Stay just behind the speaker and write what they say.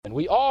And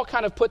we all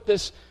kind of put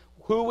this,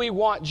 who we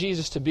want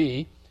Jesus to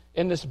be,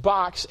 in this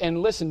box.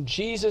 And listen,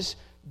 Jesus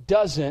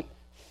doesn't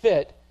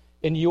fit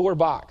in your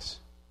box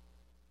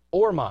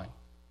or mine.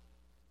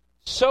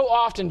 So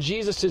often,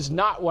 Jesus is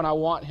not what I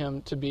want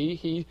him to be.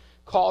 He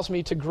calls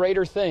me to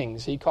greater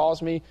things. He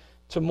calls me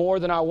to more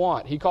than I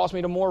want. He calls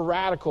me to more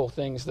radical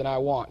things than I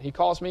want. He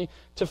calls me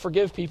to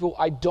forgive people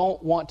I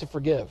don't want to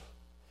forgive.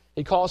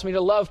 He calls me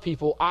to love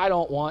people I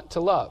don't want to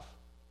love,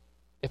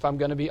 if I'm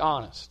going to be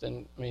honest.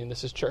 And, I mean,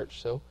 this is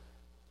church, so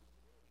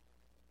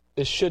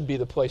this should be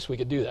the place we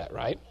could do that,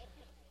 right?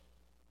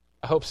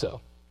 I hope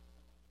so.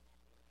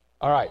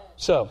 All right,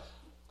 so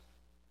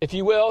if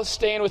you will,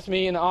 stand with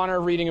me in honor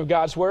of reading of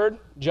God's Word,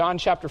 John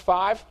chapter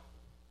 5.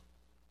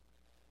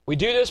 We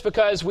do this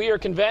because we are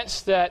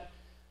convinced that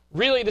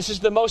really this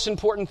is the most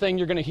important thing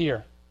you're going to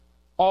hear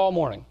all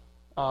morning.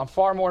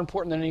 Far more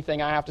important than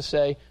anything I have to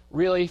say.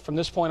 Really, from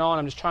this point on,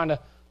 I'm just trying to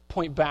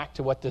point back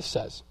to what this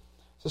says.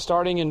 So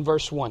starting in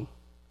verse 1.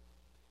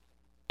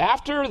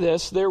 After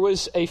this, there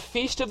was a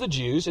feast of the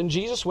Jews, and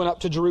Jesus went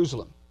up to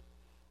Jerusalem.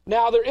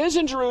 Now there is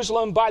in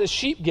Jerusalem by the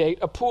sheep gate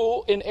a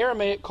pool in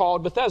Aramaic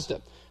called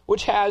Bethesda,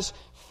 which has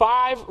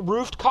 5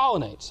 roofed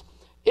colonnades.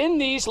 In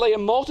these lay a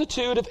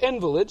multitude of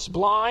invalids,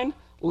 blind,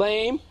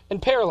 lame,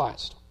 and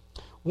paralyzed.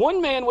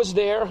 One man was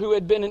there who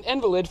had been an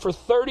invalid for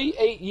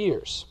 38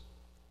 years.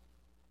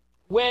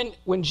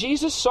 When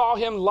Jesus saw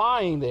him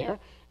lying there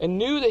and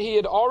knew that he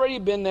had already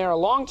been there a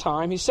long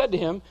time, he said to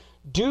him,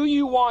 "Do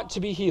you want to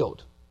be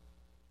healed?"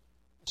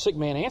 The sick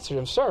man answered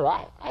him, "Sir,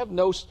 I have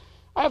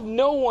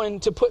no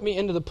one to put me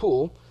into the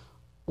pool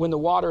when the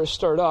water is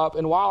stirred up,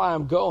 and while I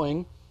am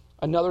going,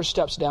 another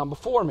steps down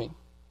before me."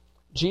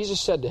 Jesus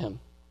said to him,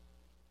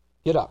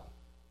 "Get up,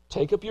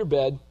 take up your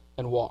bed,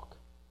 and walk."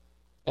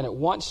 And at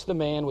once the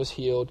man was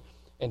healed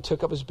and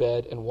took up his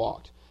bed and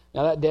walked.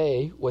 Now that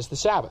day was the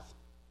Sabbath.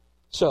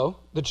 So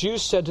the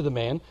Jews said to the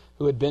man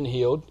who had been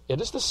healed, "It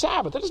is the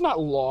Sabbath. It is not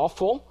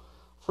lawful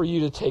for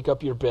you to take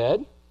up your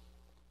bed."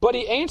 But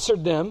he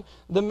answered them,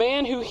 "The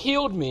man who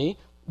healed me,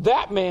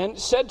 that man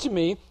said to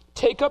me,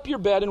 'Take up your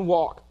bed and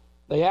walk.'"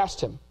 They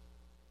asked him,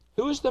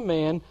 "Who is the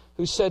man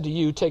who said to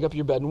you, 'Take up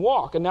your bed and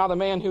walk'?" And now the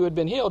man who had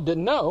been healed did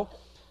not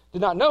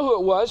know who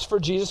it was, for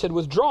Jesus had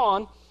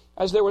withdrawn,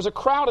 as there was a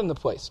crowd in the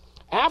place.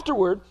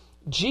 Afterward,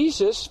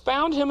 Jesus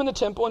found him in the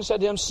temple and said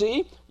to him,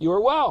 "See, you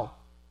are well.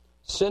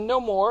 Sin no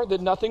more, that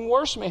nothing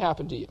worse may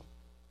happen to you."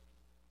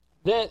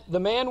 Then the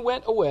man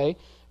went away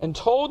and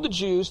told the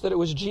Jews that it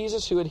was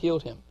Jesus who had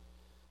healed him.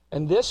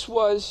 And this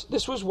was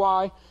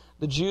why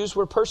the Jews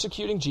were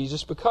persecuting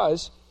Jesus,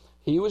 because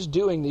he was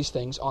doing these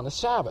things on the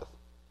Sabbath.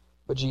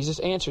 But Jesus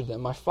answered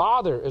them, "My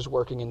Father is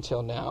working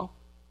until now,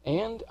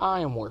 and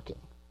I am working."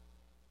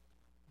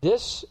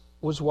 This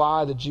was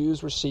why the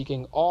Jews were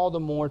seeking all the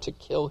more to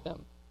kill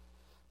him,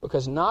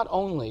 because not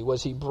only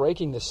was he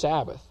breaking the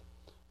Sabbath,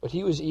 but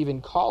he was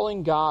even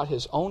calling God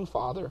his own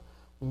Father,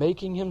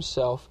 making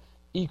himself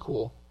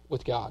equal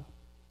with God.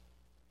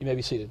 You may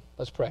be seated.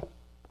 Let's pray.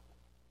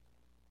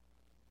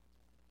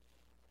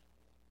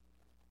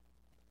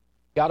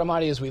 God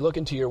Almighty, as we look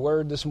into your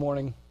word this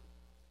morning,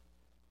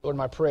 Lord,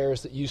 my prayer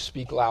is that you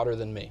speak louder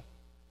than me.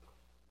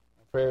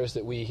 My prayer is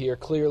that we hear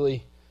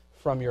clearly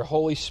from your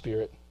Holy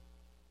Spirit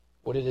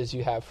what it is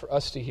you have for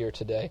us to hear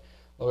today.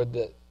 Lord,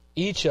 that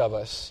each of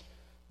us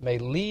may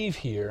leave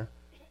here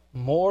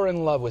more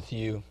in love with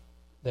you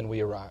than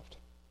we arrived.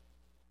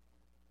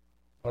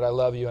 Lord, I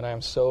love you, and I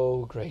am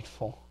so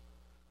grateful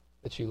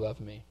that you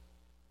love me.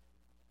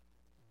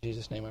 In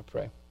Jesus' name I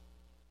pray.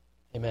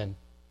 Amen.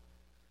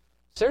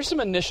 So there's some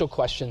initial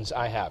questions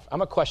I have.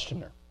 I'm a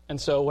questioner. And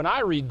so when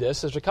I read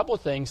this, there's a couple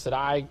of things that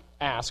I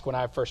ask when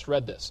I first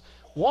read this.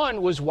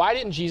 One was, why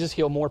didn't Jesus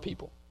heal more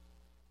people?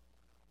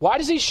 Why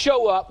does he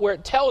show up where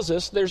it tells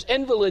us there's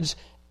invalids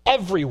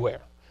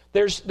everywhere?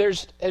 There's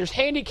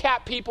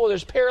handicapped people,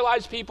 there's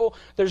paralyzed people,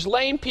 there's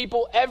lame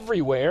people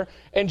everywhere,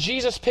 and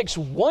Jesus picks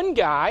one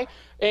guy,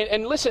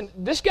 and listen,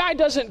 this guy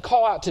doesn't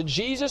call out to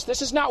Jesus.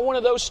 This is not one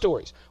of those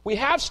stories. We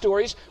have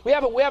stories. We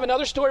have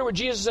another story where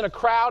Jesus is in a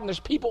crowd, and there's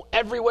people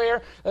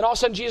everywhere, and all of a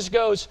sudden Jesus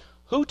goes,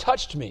 "Who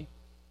touched me?"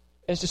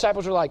 And his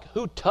disciples are like,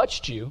 "Who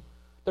touched you?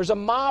 There's a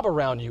mob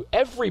around you.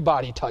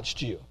 Everybody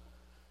touched you."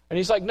 And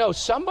he's like, "No,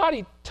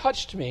 somebody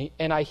touched me,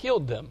 and I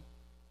healed them."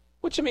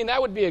 Which, I mean,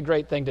 that would be a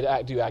great thing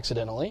to do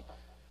accidentally.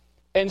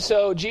 And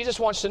so Jesus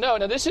wants to know.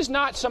 Now, this is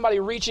not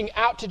somebody reaching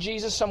out to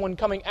Jesus, someone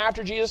coming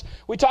after Jesus.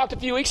 We talked a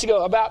few weeks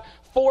ago about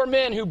 4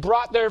 men who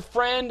brought their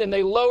friend, and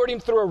they lowered him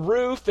through a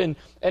roof, and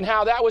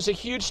how that was a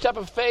huge step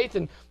of faith.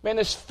 And, man,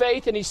 this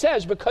faith, and he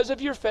says, because of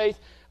your faith,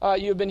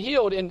 you have been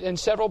healed in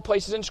several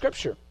places in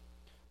Scripture.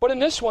 But in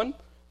this one,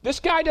 this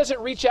guy doesn't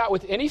reach out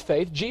with any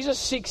faith. Jesus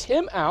seeks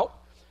him out.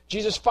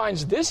 Jesus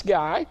finds this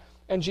guy,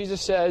 and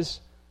Jesus says,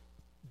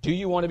 "Do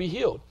you want to be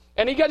healed?"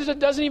 And he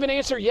doesn't even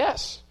answer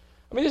yes.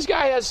 I mean, this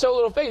guy has so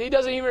little faith. He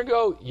doesn't even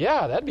go,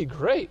 "Yeah, that'd be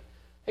great."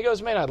 He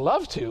goes, "Man, I'd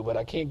love to, but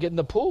I can't get in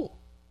the pool."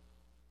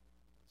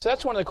 So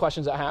that's one of the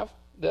questions I have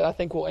that I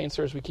think we'll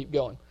answer as we keep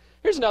going.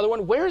 Here's another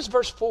one. Where is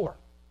verse 4?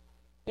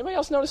 Anybody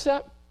else notice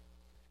that?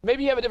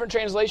 Maybe you have a different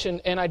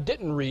translation, and I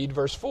didn't read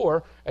verse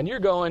 4, and you're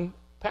going,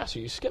 Pastor,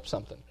 you skipped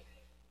something.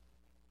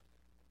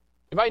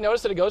 Anybody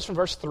notice that it goes from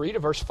verse 3 to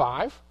verse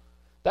 5?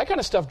 That kind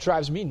of stuff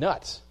drives me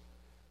nuts.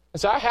 And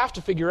so I have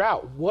to figure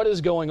out what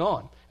is going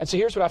on. And so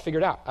here's what I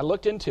figured out. I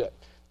looked into it.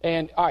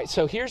 And, all right,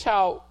 so here's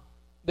how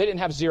they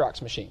didn't have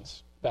Xerox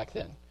machines back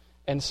then.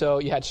 And so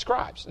you had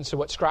scribes. And so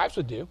what scribes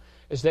would do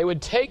is they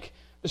would take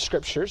the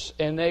Scriptures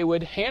and they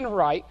would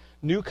handwrite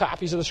new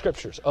copies of the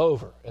Scriptures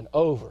over and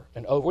over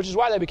and over, which is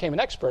why they became an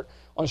expert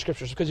on the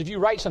Scriptures. Because if you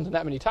write something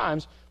that many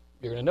times,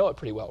 you're going to know it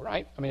pretty well,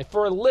 right? I mean,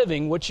 for a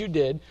living, what you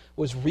did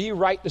was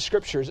rewrite the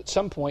Scriptures. At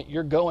some point,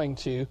 you're going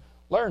to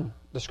learn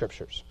the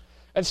Scriptures.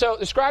 And so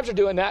the scribes are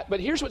doing that, but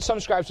here's what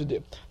some scribes would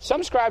do.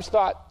 Some scribes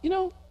thought,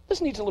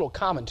 this needs a little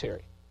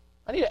commentary.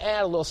 I need to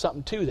add a little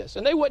something to this.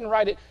 And they wouldn't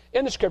write it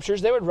in the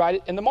Scriptures. They would write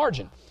it in the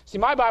margin. See,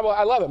 my Bible,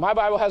 I love it. My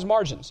Bible has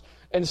margins.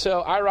 And so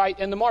I write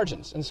in the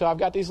margins. And so I've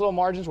got these little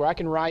margins where I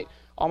can write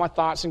all my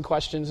thoughts and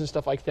questions and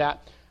stuff like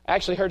that. I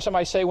actually heard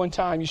somebody say one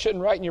time, you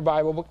shouldn't write in your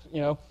Bible,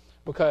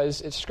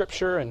 because it's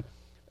Scripture. And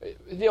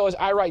the deal is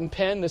I write in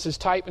pen. This is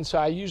type. And so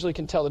I usually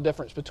can tell the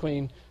difference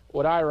between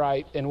what I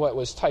write and what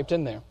was typed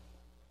in there.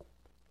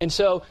 And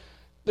so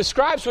the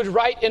scribes would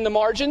write in the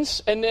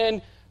margins, and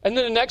then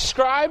the next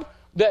scribe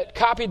that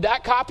copied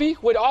that copy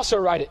would also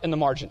write it in the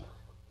margin.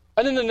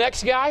 And then the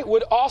next guy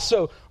would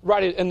also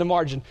write it in the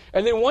margin.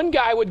 And then one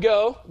guy would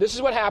go, this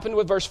is what happened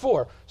with verse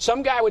 4.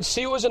 Some guy would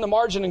see what was in the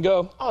margin and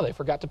go, oh, they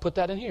forgot to put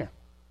that in here.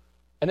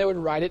 And they would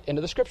write it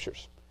into the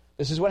Scriptures.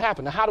 This is what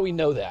happened. Now, how do we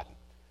know that?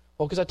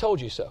 Well, because I told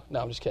you so.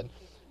 No, I'm just kidding.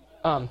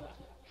 How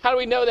do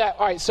we know that?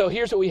 All right, so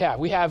here's what we have.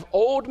 We have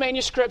old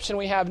manuscripts and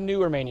we have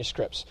newer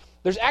manuscripts.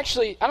 There's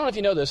actually, I don't know if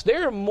you know this,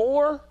 there are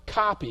more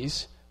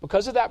copies,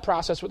 because of that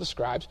process with the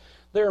scribes,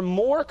 there are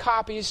more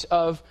copies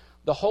of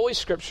the Holy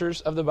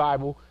Scriptures of the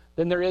Bible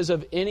than there is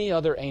of any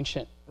other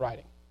ancient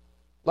writing.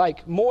 I'm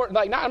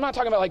not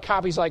talking about like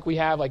copies like we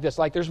have like this.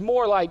 Like there's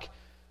more like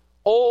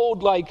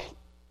old, like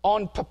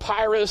on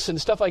papyrus and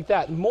stuff like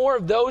that. More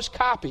of those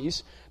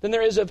copies than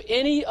there is of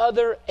any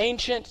other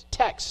ancient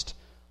text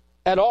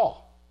at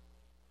all.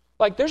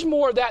 Like there's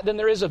more of that than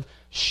there is of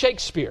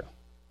Shakespeare.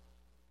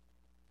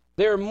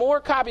 There are more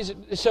copies.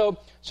 So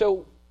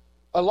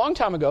a long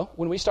time ago,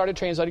 when we started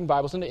translating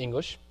Bibles into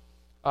English,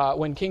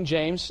 when King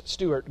James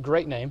Stewart,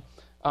 great name,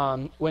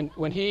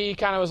 when he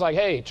kind of was like,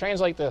 hey,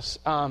 translate this,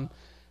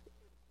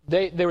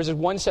 there was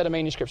one set of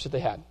manuscripts that they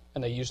had,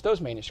 and they used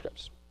those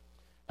manuscripts.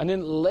 And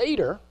then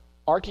later,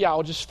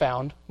 archaeologists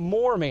found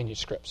more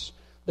manuscripts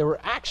that were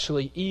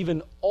actually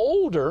even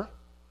older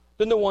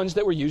than the ones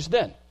that were used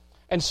then.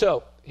 And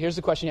so here's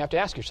the question you have to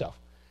ask yourself.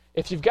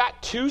 If you've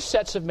got two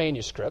sets of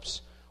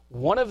manuscripts,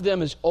 one of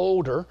them is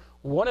older,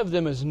 one of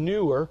them is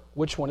newer,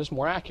 which one is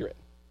more accurate?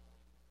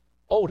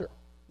 Older.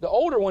 The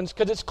older ones,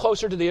 because it's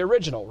closer to the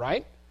original,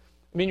 right?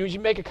 I mean, when you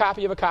make a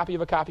copy of a copy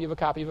of a copy of a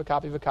copy of a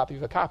copy of a copy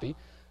of a copy,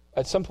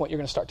 at some point you're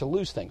going to start to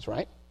lose things,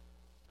 right?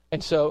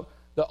 And so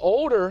the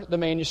older the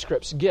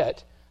manuscripts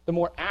get, the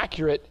more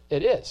accurate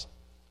it is.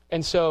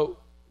 And so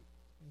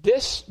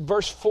this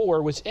verse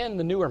 4 was in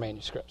the newer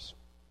manuscripts.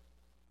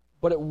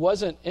 But it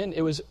wasn't in,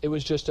 it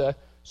was just a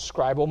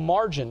scribal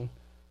margin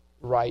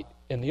right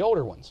in the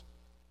older ones.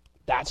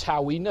 That's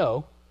how we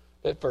know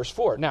that verse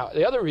 4. Now,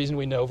 the other reason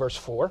we know verse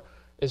 4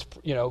 is,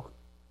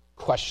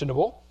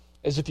 questionable,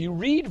 is if you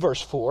read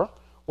verse 4,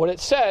 what it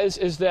says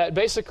is that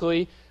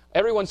basically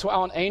every once in a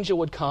while an angel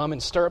would come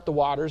and stir up the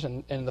waters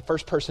and the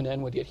first person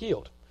in would get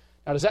healed.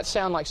 Now, does that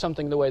sound like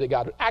something the way that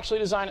God would actually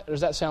design it, or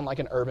does that sound like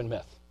an urban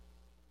myth?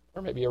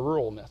 Or maybe a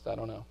rural myth, I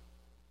don't know.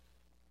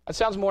 It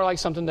sounds more like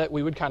something that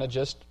we would kind of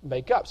just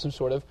make up, some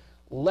sort of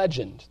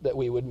legend that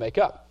we would make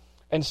up.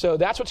 And so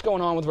that's what's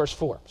going on with verse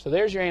 4. So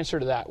there's your answer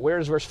to that. Where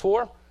is verse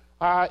 4?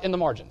 In the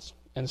margins.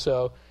 And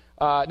so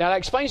now that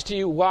explains to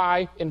you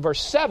why in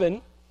verse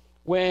 7,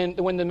 when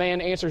the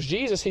man answers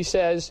Jesus, he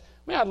says,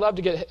 man, I'd love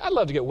to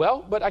get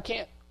well, but I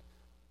can't.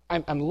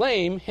 I'm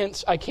lame,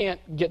 hence I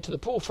can't get to the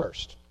pool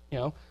first.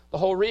 The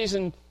whole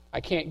reason I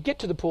can't get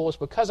to the pool is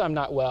because I'm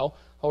not well.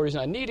 The whole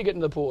reason I need to get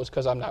into the pool is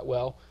because I'm not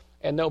well,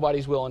 and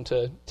nobody's willing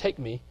to take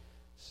me.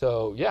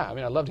 So, yeah,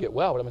 I'd love to get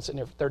well, but I've been sitting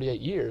here for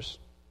 38 years,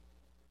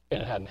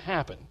 and it hadn't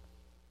happened.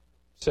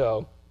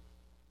 So,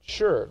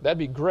 sure, that'd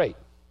be great.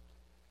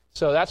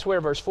 So that's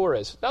where verse 4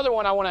 is. Another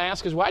one I want to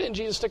ask is, why didn't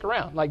Jesus stick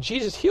around? Like,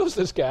 Jesus heals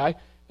this guy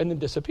and then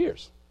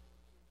disappears.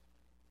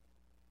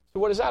 So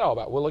what is that all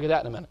about? We'll look at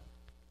that in a minute.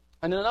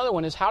 And then another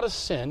one is, how does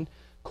sin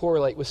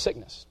correlate with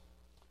sickness?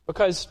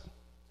 Because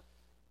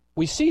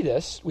we see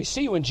this. We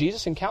see when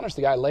Jesus encounters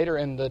the guy later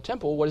in the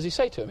temple, what does he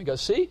say to him? He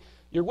goes, see,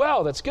 you're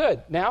well, that's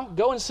good. Now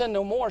go and sin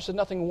no more so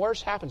nothing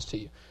worse happens to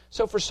you.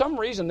 So for some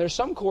reason, there's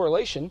some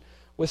correlation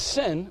with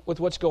sin with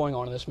what's going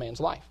on in this man's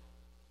life.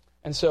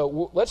 And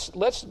so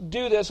let's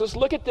do this. Let's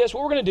look at this.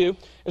 What we're going to do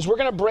is we're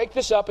going to break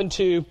this up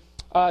into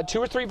 2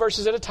 or 3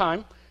 verses at a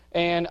time.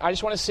 And I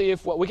just want to see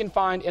if what we can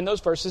find in those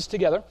verses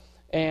together.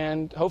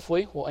 And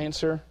hopefully we'll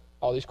answer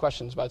all these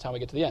questions by the time we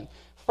get to the end.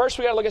 First,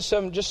 we got to look at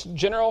some just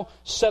general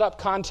setup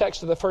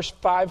context of the first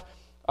 4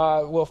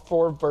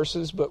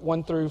 verses, but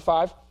 1 through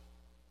 5.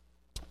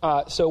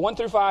 So 1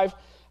 through 5,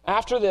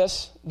 after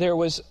this, there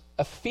was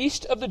a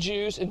feast of the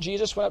Jews, and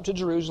Jesus went up to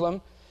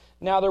Jerusalem.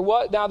 Now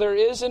there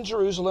is in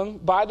Jerusalem,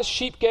 by the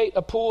sheep gate,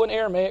 a pool in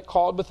Aramaic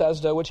called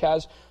Bethesda, which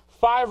has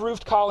 5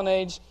 roofed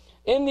colonnades.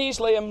 In these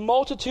lay a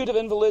multitude of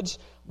invalids,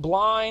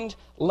 blind,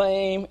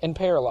 lame, and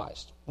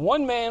paralyzed.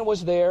 One man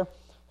was there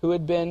who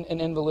had been an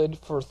invalid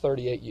for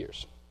 38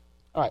 years.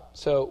 All right,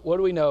 so what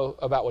do we know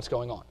about what's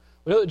going on?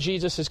 We know that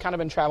Jesus has kind of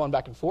been traveling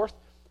back and forth.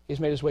 He's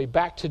made his way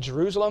back to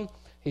Jerusalem.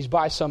 He's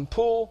by some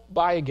pool,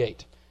 by a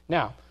gate.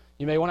 Now,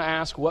 you may want to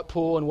ask what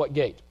pool and what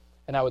gate.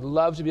 And I would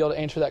love to be able to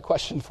answer that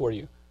question for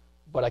you,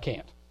 but I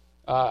can't.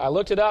 I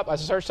looked it up. I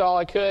searched all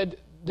I could.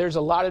 There's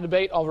a lot of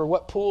debate over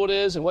what pool it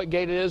is and what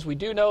gate it is. We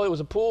do know it was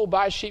a pool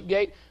by a sheep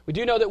gate. We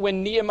do know that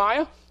when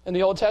Nehemiah, in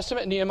the Old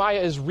Testament, Nehemiah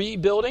is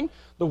rebuilding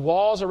the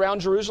walls around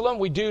Jerusalem,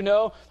 we do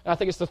know, and I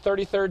think it's the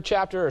 33rd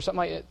chapter or something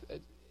like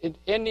that,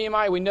 in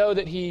Nehemiah, we know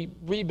that he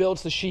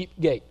rebuilds the sheep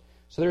gate.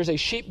 So there's a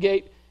sheep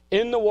gate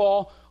in the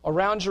wall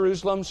around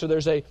Jerusalem. So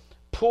there's a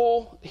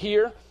pool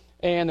here,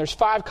 and there's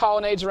 5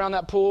 colonnades around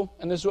that pool,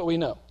 and this is what we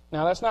know.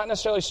 Now, that's not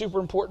necessarily super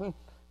important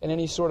in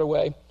any sort of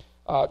way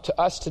to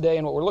us today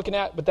and what we're looking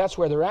at, but that's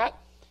where they're at.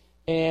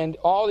 And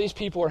all these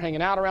people are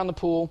hanging out around the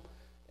pool,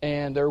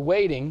 and they're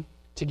waiting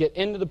to get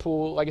into the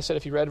pool. Like I said,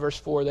 if you read verse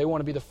 4, they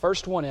want to be the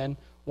first one in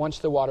once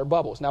the water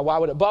bubbles. Now, why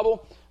would it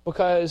bubble?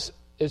 Because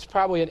it's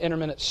probably an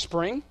intermittent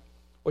spring,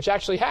 which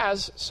actually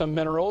has some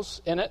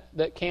minerals in it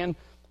that can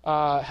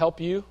help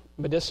you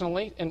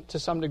medicinally to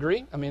some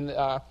degree. I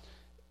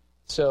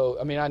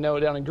know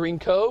down in Green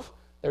Cove,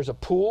 there's a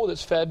pool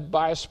that's fed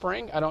by a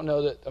spring. I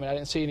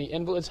didn't see any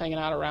invalids hanging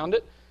out around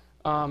it.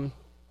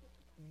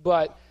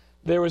 But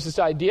there was this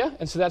idea,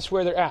 and so that's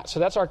where they're at. So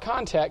that's our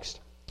context.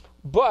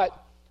 But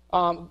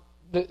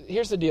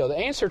here's the deal. The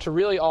answer to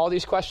really all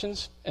these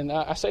questions, and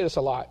I say this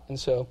a lot, and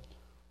so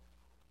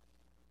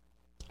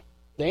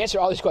the answer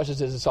to all these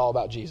questions is it's all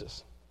about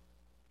Jesus.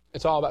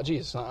 It's all about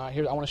Jesus. I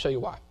want to show you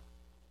why.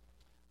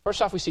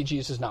 First off, we see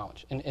Jesus'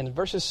 knowledge. In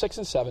verses 6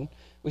 and 7,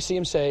 we see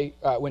him say,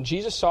 when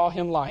Jesus saw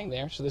him lying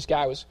there, so this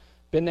guy was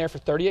been there for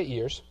 38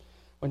 years,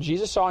 when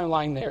Jesus saw him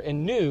lying there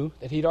and knew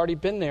that he'd already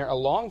been there a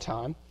long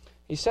time,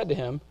 he said to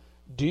him,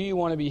 do you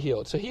want to be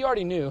healed? So he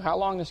already knew how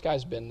long this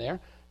guy's been there.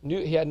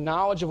 He had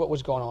knowledge of what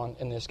was going on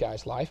in this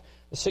guy's life.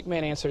 The sick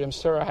man answered him,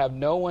 sir, I have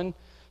no one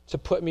to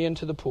put me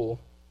into the pool.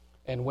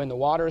 And when the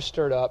water is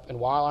stirred up, and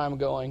while I'm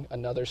going,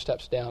 another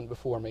steps down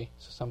before me.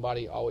 So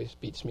somebody always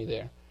beats me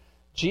there.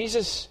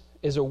 Jesus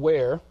is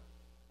aware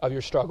of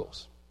your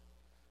struggles.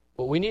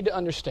 What we need to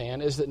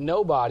understand is that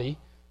nobody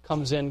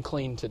comes in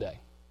clean today.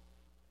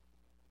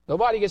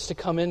 Nobody gets to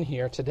come in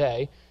here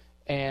today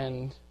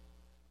and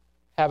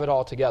have it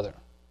all together.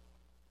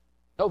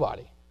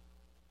 Nobody.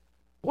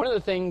 One of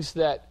the things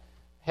that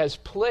has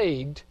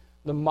plagued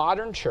the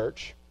modern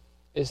church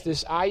is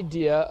this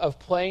idea of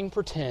playing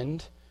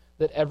pretend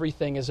that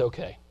everything is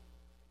okay.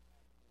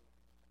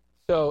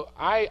 So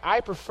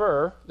I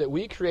prefer that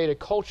we create a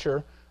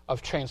culture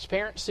of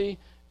transparency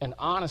and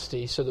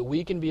honesty so that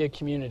we can be a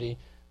community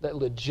that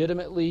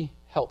legitimately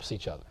helps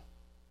each other.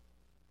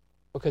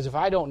 Because if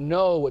I don't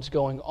know what's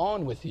going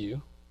on with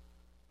you,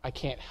 I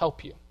can't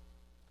help you.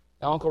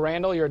 Now, Uncle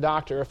Randall, you're a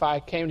doctor. If I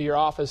came to your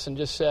office and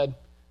just said,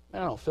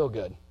 man, I don't feel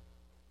good,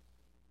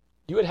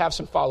 you would have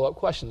some follow-up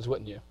questions,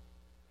 wouldn't you?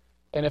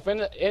 And if in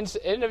the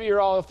end of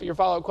your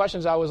follow-up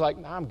questions, I was like,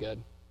 nah, I'm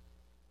good.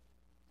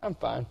 I'm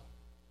fine.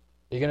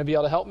 Are you going to be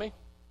able to help me?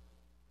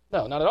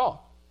 No, not at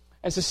all.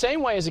 And it's the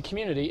same way as a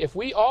community. If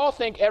we all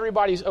think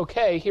everybody's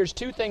okay, here's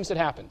 2 things that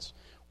happens.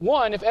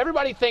 One, if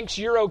everybody thinks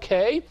you're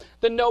okay,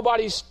 then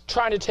nobody's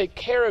trying to take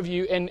care of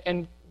you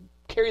and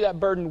carry that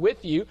burden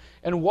with you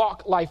and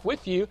walk life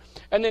with you.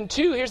 And then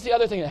 2, here's the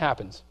other thing that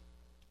happens.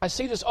 I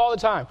see this all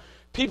the time.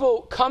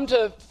 People come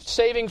to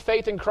saving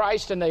faith in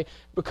Christ and they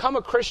become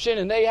a Christian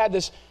and they had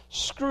this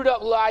screwed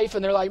up life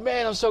and they're like,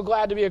 man, I'm so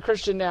glad to be a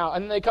Christian now.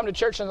 And then they come to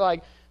church and they're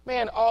like,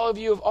 man, all of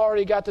you have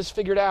already got this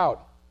figured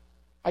out.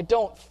 I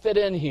don't fit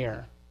in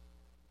here.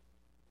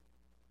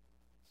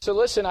 So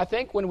listen, I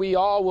think when we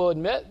all will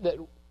admit that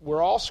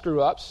we're all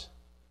screw-ups,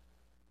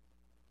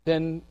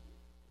 then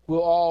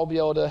we'll all be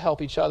able to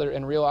help each other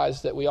and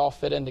realize that we all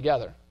fit in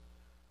together.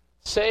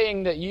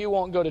 Saying that you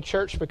won't go to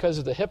church because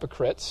of the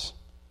hypocrites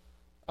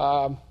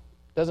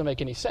doesn't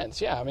make any sense.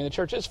 Yeah, I mean, the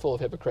church is full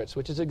of hypocrites,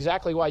 which is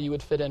exactly why you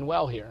would fit in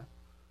well here.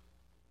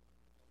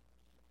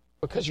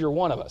 Because you're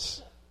one of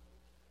us.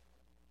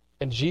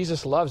 And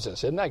Jesus loves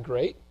us. Isn't that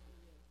great?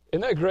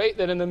 Isn't that great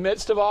that in the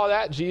midst of all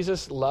that,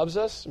 Jesus loves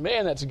us?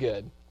 Man, that's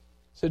good.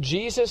 So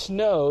Jesus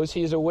knows,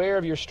 he's aware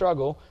of your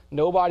struggle.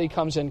 Nobody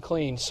comes in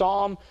clean.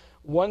 Psalm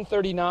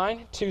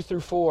 139,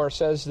 2-4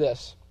 says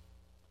this.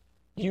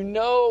 You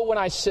know when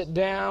I sit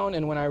down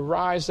and when I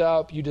rise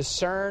up, you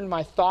discern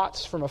my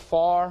thoughts from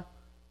afar.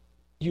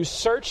 You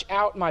search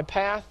out my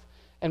path,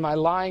 and my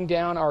lying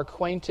down are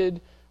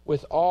acquainted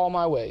with all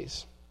my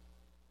ways.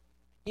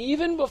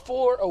 Even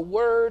before a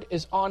word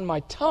is on my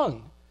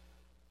tongue,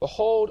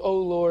 behold, O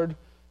Lord,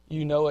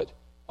 you know it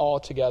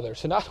altogether.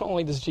 So not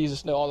only does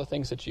Jesus know all the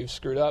things that you've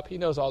screwed up, he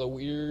knows all the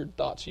weird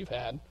thoughts you've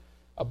had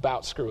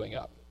about screwing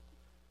up,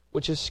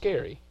 which is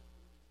scary.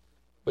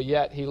 But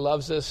yet, he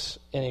loves us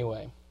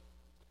anyway.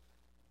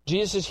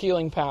 Jesus'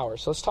 healing power.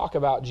 So let's talk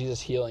about Jesus'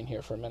 healing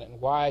here for a minute.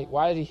 Why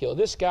did he heal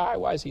this guy?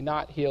 Why does he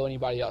not heal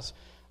anybody else?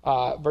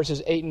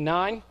 Verses 8 and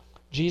 9,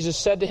 Jesus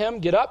said to him,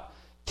 "Get up,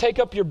 take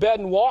up your bed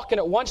and walk." And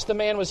at once the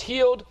man was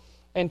healed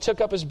and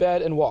took up his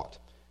bed and walked.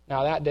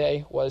 Now that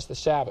day was the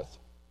Sabbath.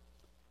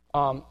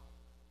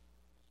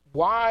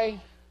 Why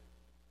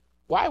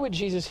would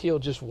Jesus heal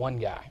just one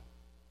guy?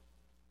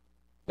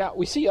 Now,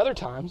 we see other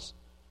times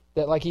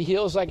that he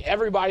heals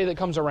everybody that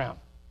comes around.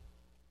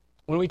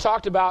 When we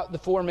talked about the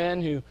 4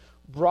 men who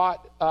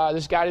brought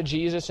this guy to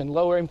Jesus and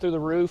lowered him through the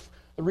roof,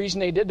 the reason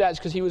they did that is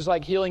because he was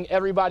healing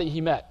everybody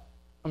he met.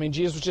 I mean,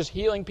 Jesus was just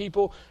healing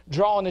people,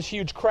 drawing this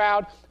huge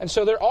crowd. And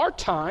so there are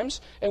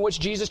times in which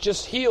Jesus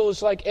just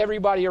heals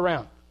everybody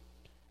around.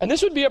 And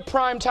this would be a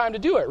prime time to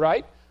do it,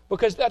 right?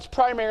 Because that's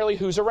primarily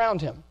who's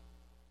around him.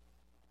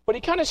 But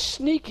he kind of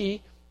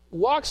sneaky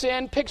walks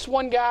in, picks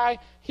one guy,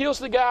 heals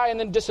the guy, and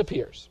then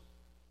disappears.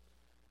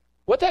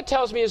 What that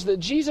tells me is that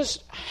Jesus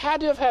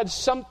had to have had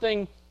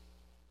something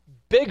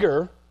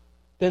bigger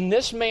than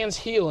this man's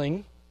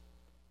healing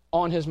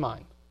on his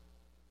mind.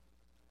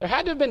 There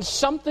had to have been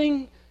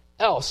something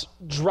else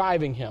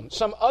driving him,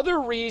 some other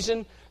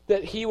reason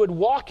that he would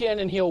walk in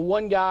and heal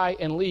one guy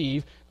and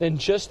leave than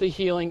just the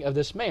healing of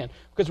this man.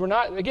 Because we're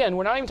not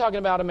even talking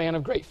about a man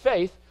of great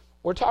faith.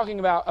 We're talking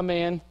about a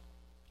man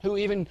who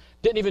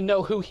didn't even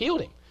know who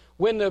healed him.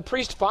 When the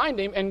priest find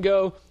him and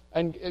go,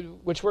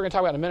 which we're going to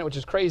talk about in a minute, which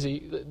is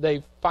crazy,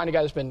 they find a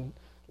guy that's been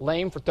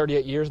lame for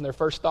 38 years, and their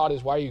first thought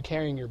is, "Why are you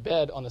carrying your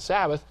bed on the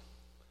Sabbath?"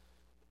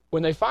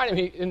 When they find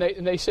him,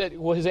 they said,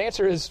 well, his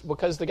answer is,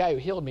 "Because the guy who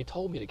healed me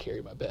told me to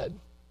carry my bed."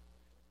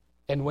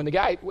 And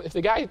if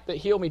the guy that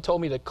healed me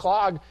told me to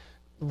clog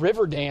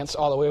river dance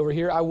all the way over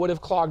here, I would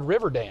have clogged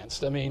river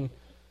danced. I mean,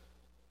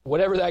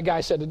 whatever that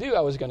guy said to do,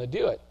 I was going to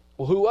do it.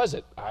 Well, who was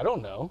it? I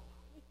don't know.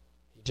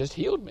 He just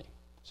healed me.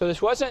 So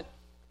this wasn't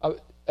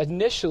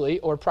initially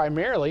or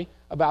primarily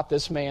about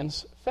this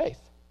man's faith.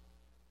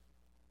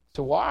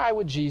 So why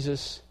would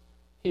Jesus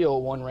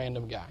heal one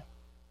random guy?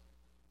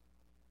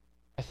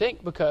 I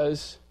think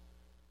because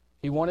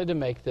he wanted to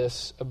make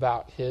this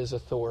about his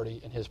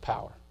authority and his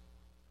power.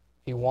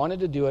 He wanted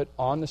to do it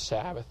on the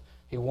Sabbath.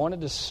 He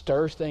wanted to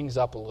stir things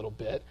up a little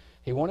bit.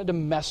 He wanted to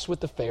mess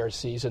with the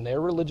Pharisees and their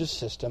religious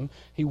system.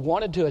 He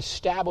wanted to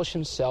establish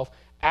himself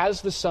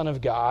as the Son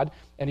of God,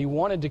 and he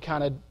wanted to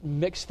kind of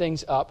mix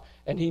things up,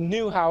 and he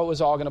knew how it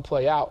was all going to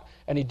play out,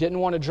 and he didn't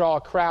want to draw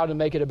a crowd and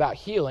make it about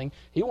healing.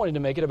 He wanted to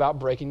make it about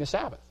breaking the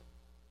Sabbath.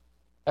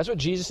 That's what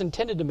Jesus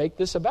intended to make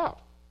this about,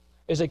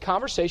 is a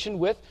conversation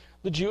with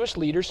the Jewish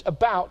leaders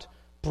about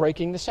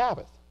breaking the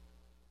Sabbath,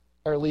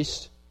 or at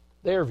least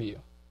their view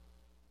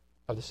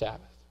of the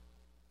Sabbath.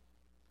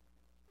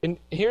 And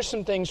here's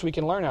some things we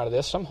can learn out of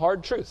this, some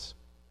hard truths.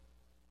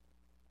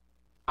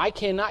 I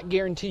cannot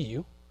guarantee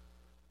you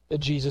that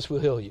Jesus will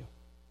heal you.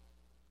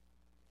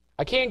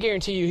 I can't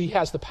guarantee you he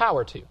has the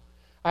power to.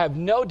 I have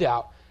no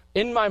doubt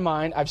in my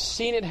mind, I've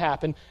seen it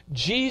happen.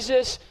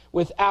 Jesus,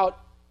 without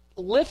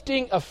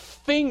lifting a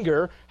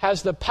finger,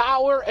 has the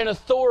power and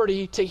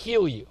authority to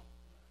heal you,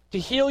 to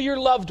heal your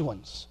loved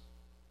ones.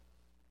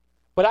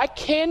 But I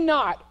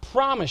cannot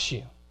promise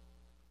you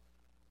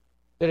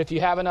that if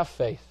you have enough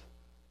faith,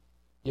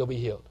 you'll be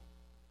healed.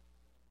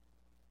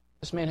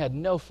 This man had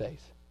no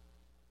faith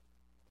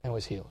and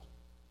was healed.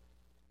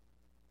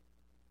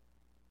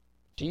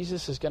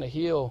 Jesus is going to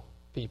heal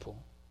people.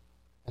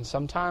 And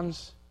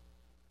sometimes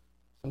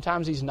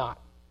he's not.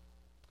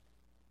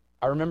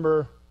 I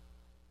remember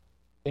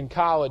in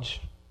college,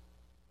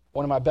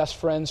 one of my best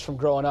friends from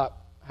growing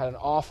up had an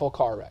awful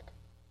car wreck.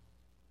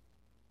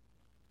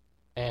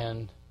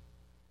 And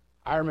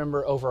I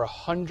remember over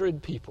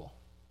 100 people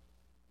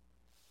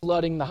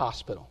flooding the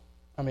hospital.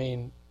 I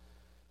mean,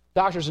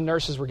 doctors and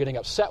nurses were getting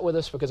upset with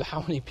us because of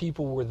how many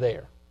people were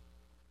there.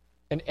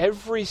 And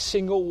every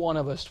single one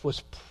of us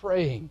was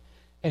praying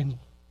and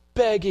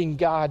begging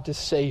God to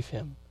save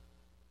him.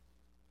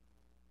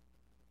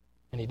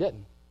 And he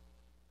didn't.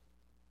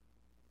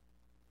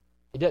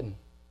 He didn't.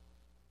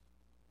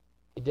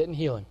 He didn't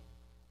heal him.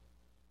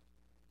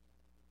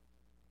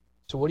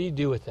 So what do you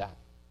do with that?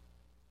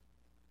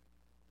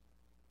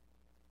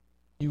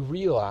 You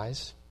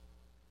realize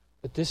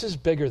that this is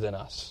bigger than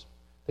us.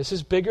 This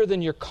is bigger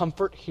than your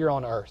comfort here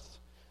on earth.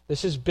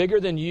 This is bigger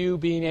than you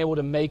being able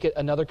to make it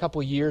another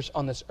couple years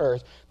on this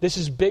earth. This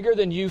is bigger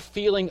than you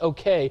feeling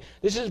okay.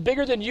 This is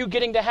bigger than you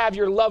getting to have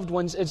your loved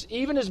ones. It's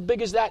even as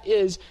big as that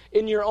is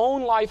in your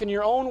own life, in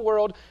your own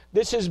world.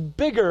 This is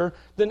bigger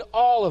than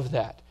all of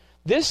that.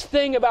 This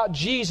thing about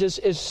Jesus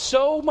is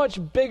so much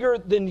bigger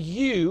than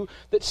you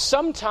that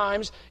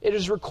sometimes it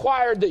is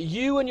required that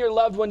you and your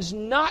loved ones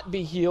not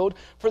be healed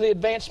for the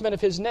advancement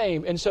of his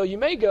name. And so you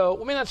may go,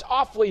 well, man, that's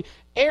awfully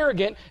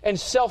arrogant and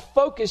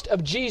self-focused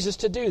of Jesus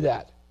to do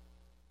that.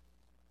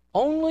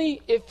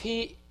 Only if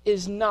he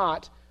is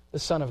not the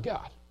Son of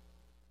God.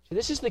 See,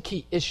 this is the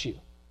key issue.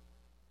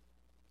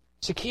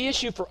 It's the key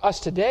issue for us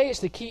today.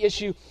 It's the key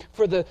issue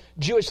for the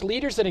Jewish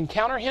leaders that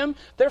encounter him.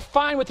 They're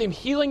fine with him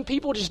healing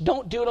people, just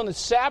don't do it on the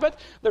Sabbath.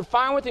 They're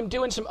fine with him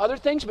doing some other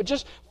things, but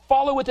just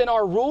follow within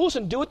our rules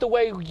and do it the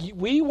way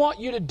we want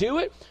you to do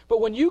it.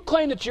 But when you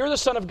claim that you're the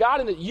Son of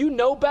God and that you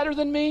know better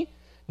than me,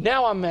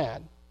 now I'm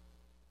mad.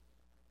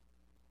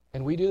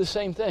 And we do the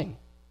same thing.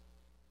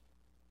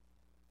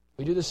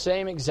 We do the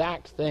same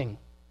exact thing.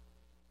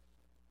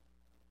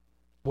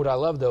 What I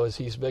love, though, is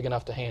he's big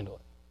enough to handle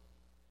it.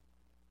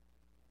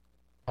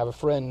 I have a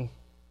friend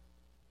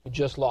who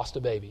just lost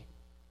a baby.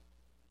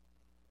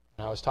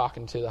 And I was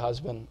talking to the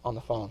husband on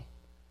the phone.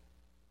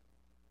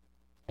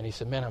 And he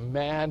said, man, I'm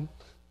mad,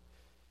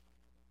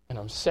 and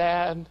I'm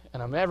sad,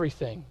 and I'm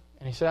everything.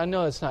 And he said, I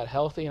know it's not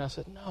healthy. And I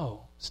said,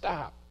 no,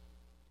 stop.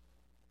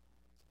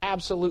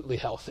 Absolutely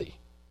healthy.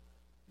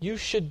 You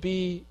should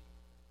be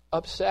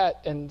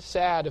upset and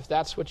sad if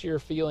that's what you're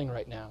feeling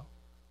right now.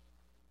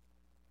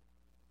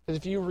 Because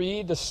if you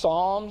read the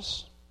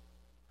Psalms,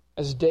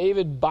 as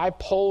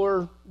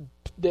bipolar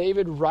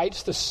David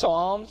writes the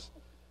Psalms,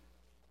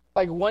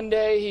 like one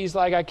day he's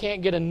like, I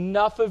can't get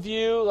enough of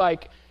you.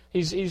 Like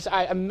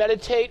I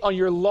meditate on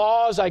your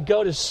laws. I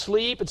go to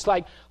sleep. It's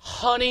like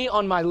honey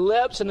on my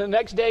lips. And the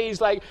next day he's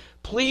like,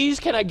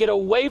 please, can I get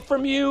away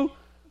from you?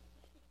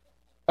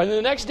 And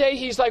the next day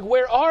he's like,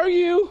 where are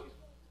you?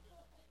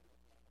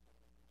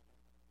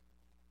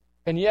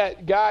 And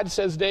yet God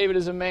says David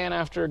is a man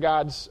after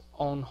God's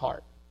own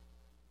heart.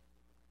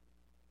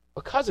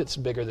 Because it's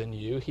bigger than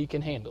you, he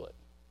can handle it.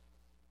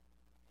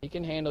 He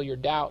can handle your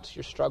doubts,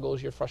 your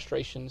struggles, your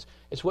frustrations.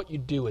 It's what you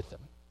do with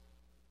them.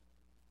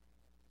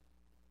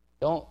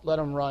 Don't let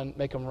them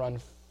make them run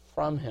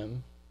from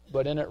him,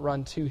 but in it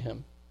run to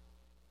him.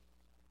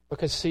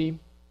 Because see,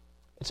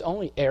 it's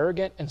only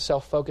arrogant and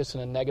self-focused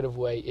in a negative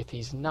way if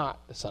he's not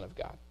the Son of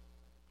God.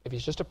 If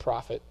he's just a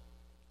prophet,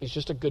 if he's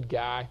just a good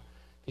guy,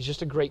 if he's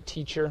just a great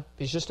teacher, if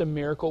he's just a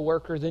miracle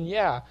worker, then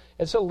yeah,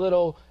 it's a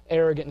little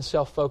arrogant and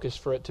self-focused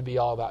for it to be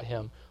all about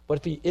him. But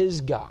if he is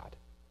God,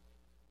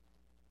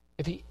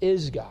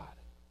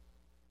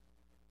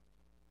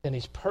 then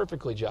he's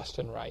perfectly just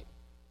and right.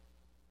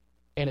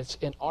 And it's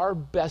in our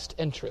best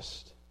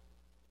interest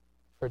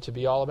for it to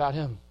be all about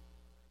him.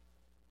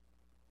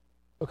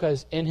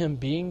 Because in him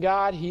being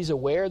God, he's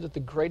aware that the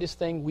greatest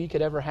thing we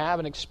could ever have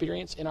and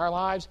experience in our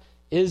lives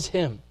is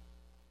him.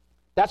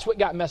 That's what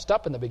got messed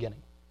up in the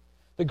beginning.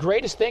 The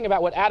greatest thing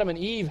about what Adam and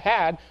Eve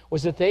had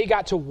was that they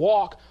got to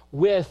walk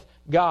with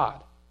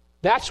God.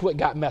 That's what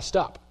got messed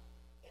up.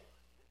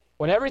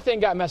 When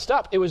everything got messed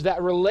up, it was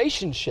that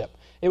relationship.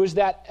 It was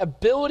that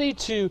ability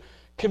to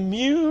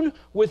commune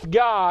with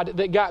God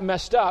that got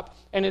messed up,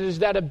 and it is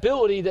that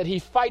ability that he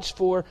fights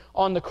for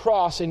on the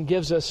cross and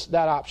gives us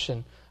that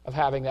option of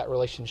having that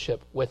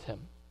relationship with him.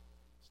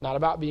 It's not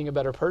about being a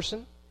better person.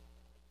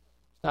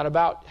 It's not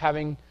about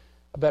having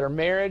a better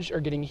marriage or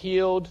getting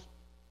healed,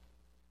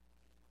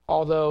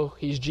 although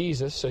he's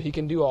Jesus, so he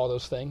can do all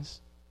those things.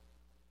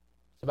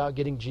 It's about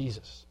getting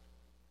Jesus.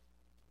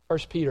 1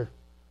 Peter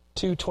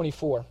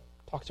 2:24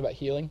 talks about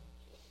healing.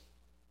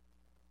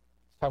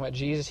 It's talking about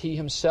Jesus. He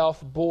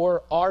himself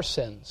bore our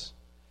sins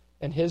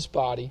in his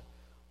body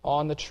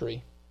on the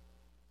tree,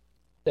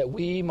 that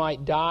we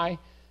might die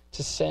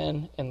to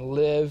sin and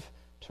live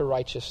to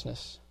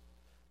righteousness.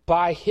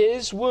 By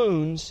his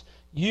wounds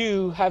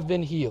you have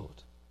been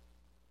healed.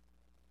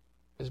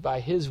 It is by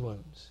his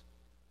wounds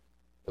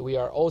that we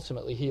are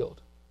ultimately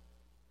healed.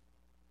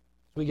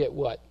 We get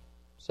what?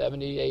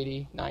 70,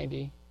 80,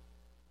 90,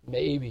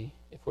 maybe,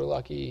 if we're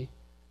lucky,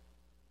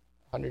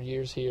 100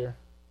 years here,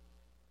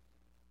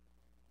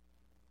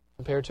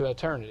 compared to an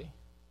eternity,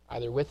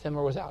 either with him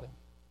or without him.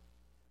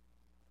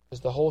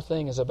 Because the whole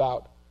thing is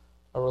about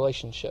a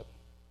relationship.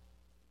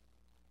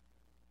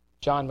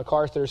 John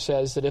MacArthur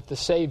says that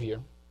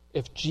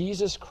if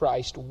Jesus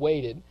Christ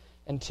waited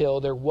until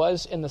there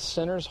was in the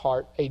sinner's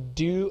heart a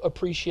due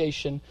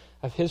appreciation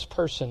of his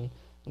person,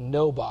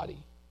 nobody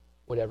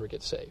would ever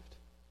get saved.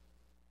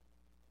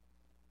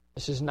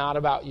 This is not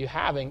about you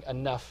having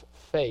enough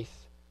faith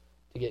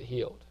to get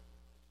healed.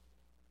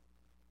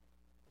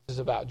 This is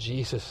about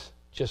Jesus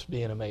just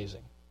being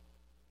amazing.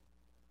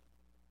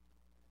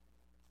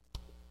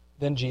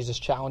 Then Jesus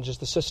challenges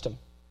the system.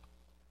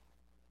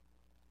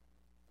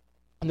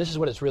 And this is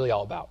what it's really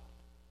all about.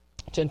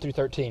 10 through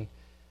 13.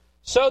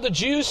 So the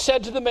Jews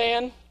said to the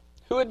man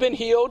who had been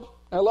healed,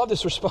 I love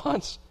this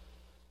response,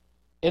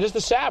 it is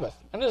the Sabbath,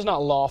 and it is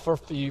not lawful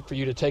for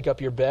you to take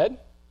up your bed.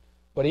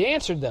 But he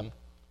answered them,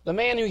 the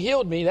man who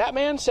healed me, that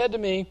man said to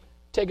me,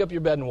 take up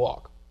your bed and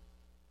walk.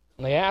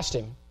 And they asked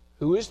him,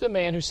 who is the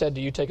man who said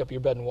to you, take up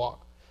your bed and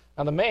walk?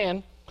 Now the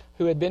man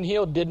who had been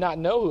healed did not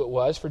know who it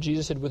was, for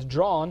Jesus had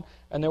withdrawn,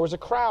 and there was a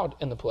crowd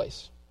in the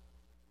place.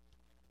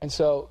 And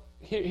so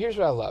here's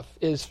what I love,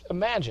 is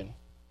imagine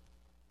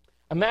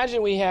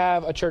we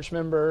have a church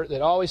member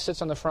that always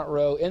sits on the front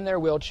row in their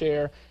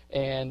wheelchair,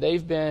 and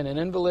they've been an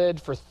invalid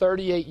for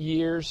 38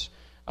 years,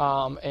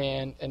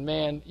 and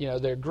man,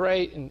 they're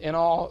great and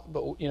all,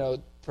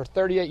 but, for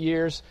 38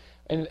 years,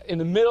 and in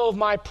the middle of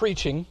my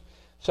preaching,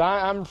 So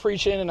I'm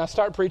preaching, and I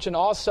start preaching.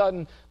 All of a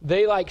sudden,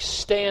 they like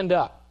stand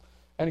up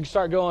and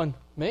start going,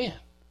 man,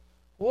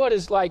 what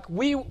is like,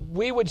 we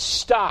would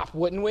stop,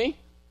 wouldn't we?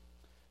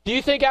 Do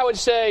you think I would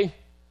say,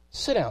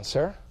 sit down,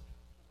 sir?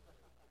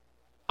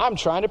 I'm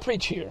trying to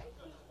preach here.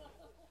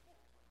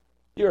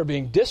 You are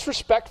being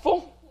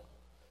disrespectful,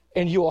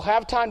 and you will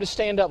have time to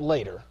stand up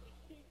later.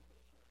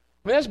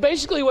 I mean, that's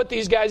basically what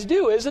these guys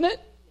do, isn't it?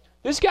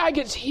 This guy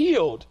gets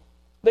healed.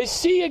 They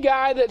see a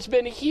guy that's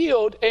been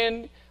healed,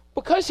 and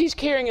because he's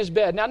carrying his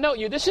bed. Now, note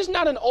you, this is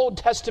not an Old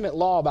Testament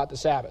law about the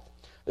Sabbath.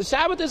 The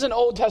Sabbath is an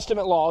Old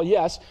Testament law,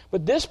 yes,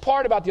 but this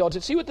part about the Old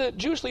Testament, see what the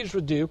Jewish leaders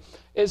would do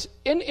is,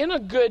 in a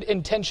good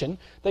intention,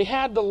 they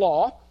had the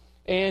law,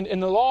 and in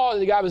the law,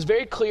 the guy was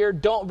very clear,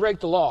 don't break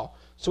the law.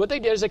 So what they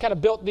did is they kind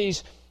of built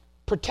these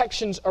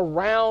protections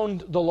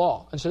around the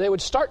law. And so they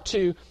would start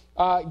to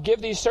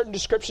give these certain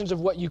descriptions of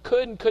what you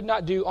could and could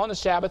not do on the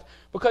Sabbath,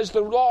 because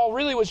the law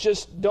really was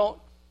just don't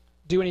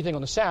do anything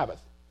on the Sabbath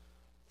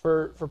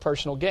for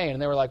personal gain.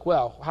 And they were like,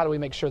 well, how do we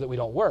make sure that we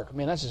don't work? I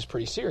mean, that's just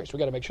pretty serious. We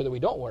got to make sure that we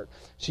don't work.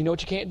 So you know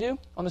what you can't do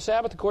on the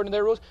Sabbath according to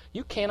their rules?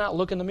 You cannot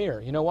look in the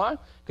mirror. You know why?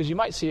 Because you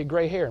might see a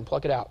gray hair and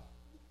pluck it out.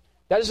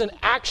 That is an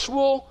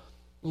actual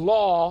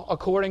law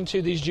according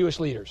to these Jewish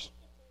leaders.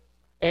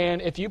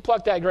 And if you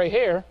pluck that gray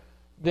hair,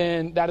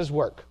 then that is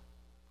work.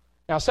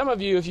 Now, some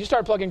of you, if you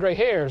start plucking gray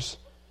hairs,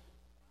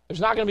 there's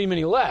not going to be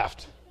many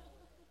left.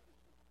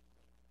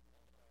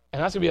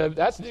 And that's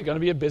going to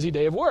be a busy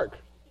day of work.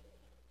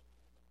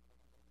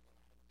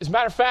 As a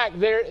matter of fact,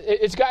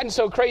 it's gotten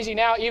so crazy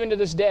now, even to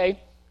this day,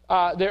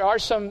 there are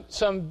some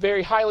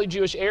very highly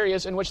Jewish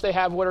areas in which they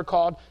have what are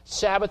called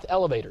Sabbath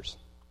elevators.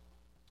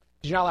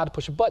 You're not allowed to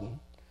push a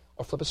button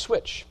or flip a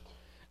switch.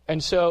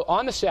 And so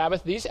on the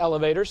Sabbath, these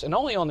elevators, and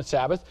only on the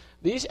Sabbath,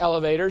 these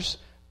elevators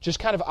just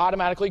kind of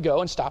automatically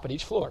go and stop at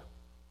each floor.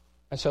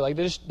 And so like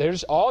they're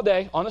just all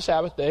day on the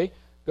Sabbath, they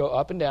go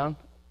up and down,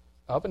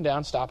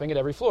 stopping at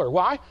every floor.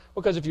 Why?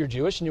 Because if you're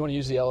Jewish and you want to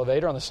use the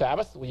elevator on the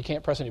Sabbath, well, you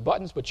can't press any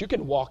buttons, but you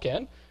can walk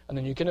in, and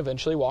then you can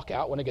eventually walk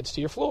out when it gets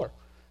to your floor.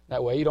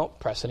 That way you don't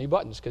press any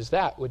buttons, because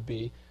that would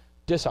be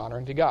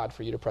dishonoring to God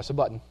for you to press a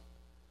button.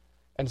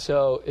 And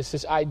so it's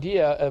this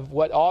idea of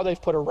what all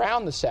they've put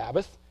around the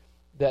Sabbath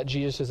that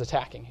Jesus is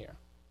attacking here.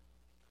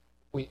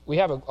 We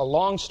have a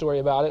long story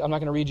about it. I'm not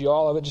going to read you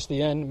all of it, just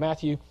the end.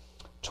 Matthew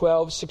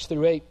 12, 6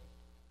 through 8.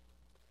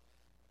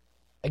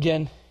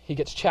 Again, he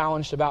gets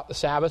challenged about the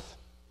Sabbath.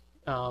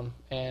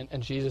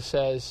 And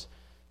Jesus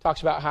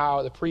talks about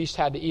how the priest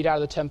had to eat out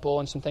of the temple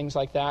and some things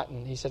like that.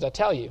 And he says, I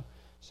tell you,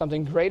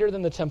 something greater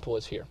than the temple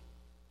is here.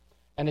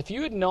 And if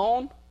you had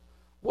known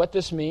what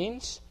this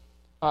means,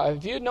 I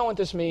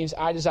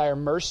desire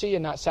mercy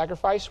and not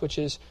sacrifice, which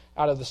is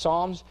out of the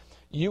Psalms,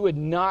 you would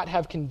not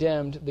have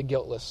condemned the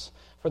guiltless.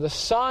 For the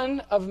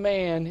Son of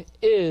Man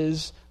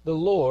is the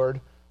Lord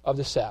of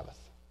the Sabbath.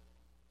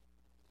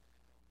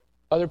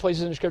 Other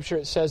places in the Scripture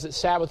it says that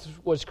Sabbath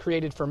was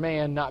created for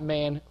man, not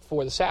man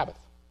for the Sabbath.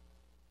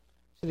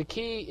 So the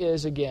key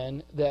is,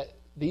 again, that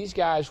these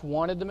guys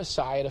wanted the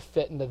Messiah to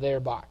fit into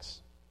their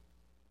box.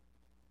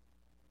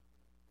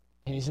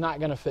 And he's not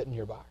going to fit in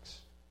your box.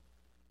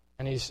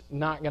 And he's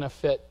not going to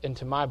fit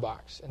into my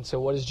box. And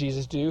so what does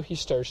Jesus do? He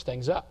stirs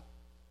things up.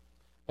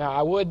 Now,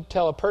 I would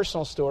tell a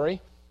personal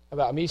story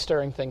about me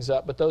stirring things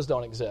up, but those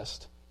don't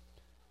exist.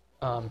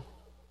 No,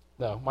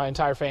 my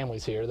entire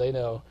family's here. They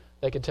know.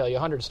 They could tell you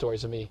 100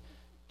 stories of me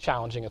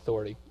challenging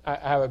authority.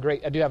 I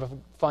do have a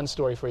fun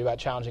story for you about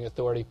challenging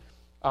authority.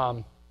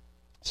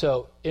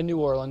 So in New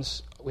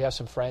Orleans, we have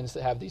some friends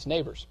that have these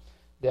neighbors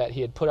that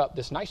he had put up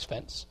this nice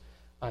fence,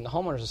 and the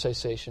homeowners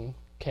association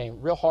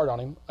came real hard on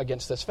him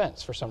against this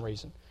fence for some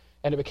reason.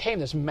 And it became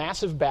this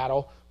massive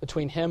battle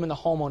between him and the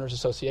homeowners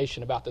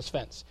association about this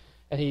fence.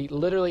 And he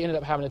literally ended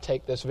up having to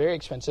take this very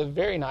expensive,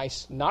 very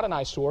nice, not an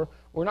eyesore.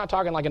 We're not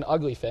talking like an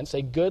ugly fence,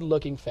 a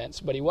good-looking fence,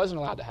 but he wasn't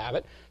allowed to have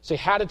it. So he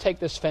had to take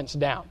this fence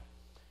down.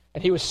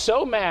 And he was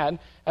so mad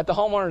at the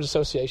homeowners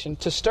association,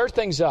 to stir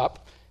things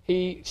up,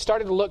 he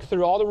started to look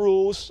through all the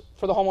rules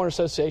for the homeowners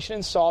association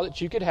and saw that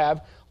you could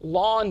have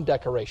lawn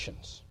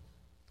decorations.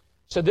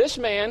 So this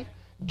man,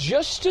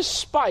 just to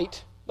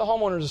spite the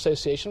homeowners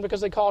association,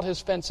 because they called his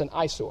fence an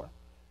eyesore,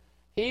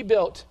 he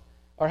built,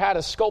 or had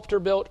a sculptor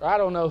built, or I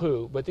don't know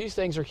who, but these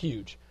things are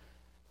huge.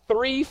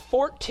 3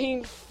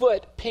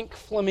 14-foot pink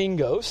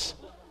flamingos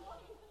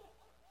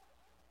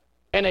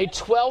and a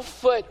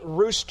 12-foot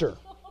rooster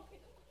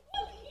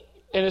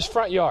in his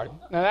front yard.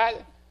 Now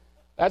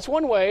that's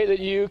one way that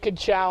you could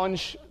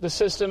challenge the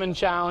system and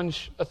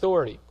challenge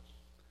authority.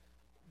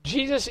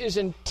 Jesus is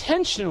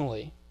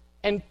intentionally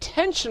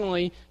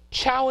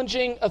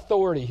challenging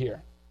authority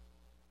here.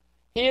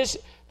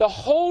 The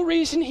whole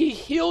reason he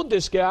healed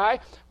this guy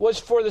was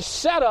for the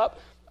setup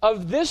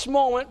of this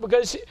moment,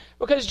 because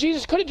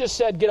Jesus could have just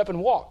said, get up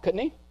and walk, couldn't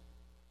he?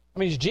 I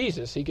mean, he's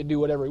Jesus. He could do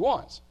whatever he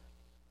wants.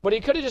 But he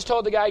could have just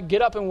told the guy,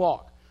 get up and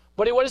walk.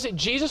 But what is it?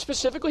 Jesus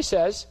specifically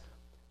says,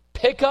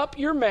 pick up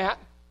your mat,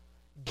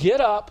 get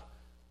up,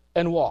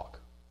 and walk.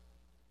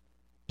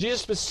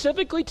 Jesus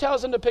specifically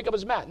tells him to pick up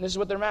his mat, and this is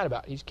what they're mad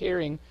about. He's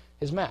carrying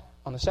his mat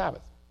on the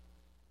Sabbath.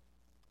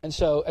 And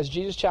so, as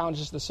Jesus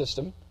challenges the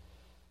system,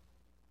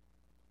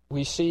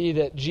 we see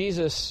that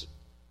Jesus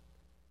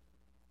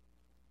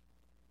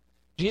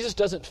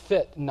doesn't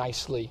fit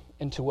nicely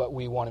into what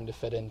we want him to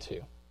fit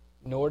into,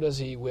 nor does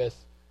he with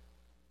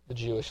the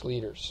Jewish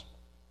leaders.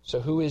 So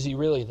who is he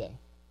really then?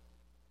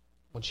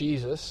 Well,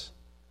 Jesus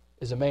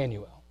is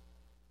Emmanuel.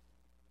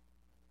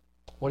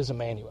 What is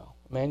Emmanuel?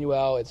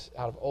 Emmanuel, it's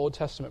out of Old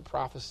Testament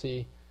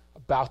prophecy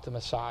about the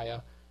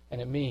Messiah,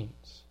 and it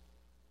means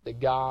that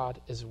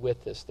God is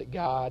with us, that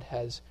God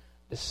has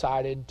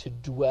decided to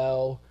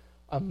dwell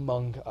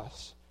among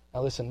us.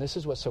 Now listen, this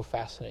is what's so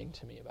fascinating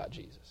to me about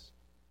Jesus.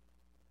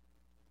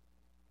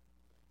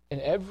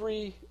 In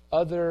every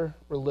other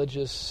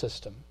religious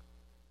system,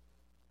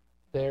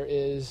 there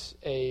is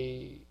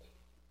a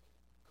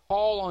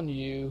call on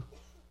you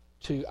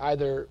to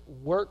either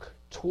work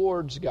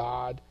towards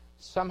God,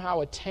 somehow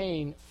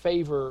attain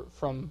favor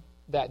from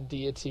that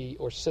deity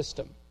or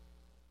system.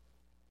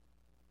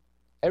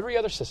 Every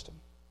other system.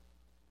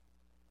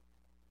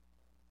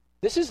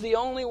 This is the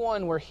only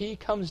one where he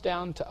comes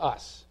down to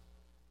us,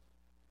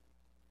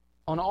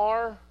 on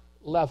our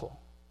level.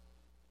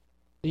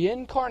 The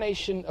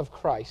incarnation of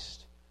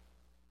Christ,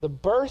 the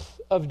birth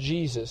of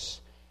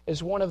Jesus,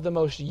 is one of the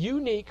most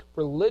unique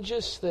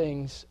religious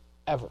things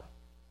ever.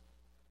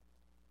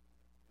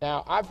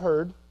 Now, I've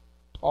heard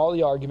all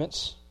the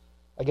arguments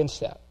against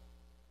that.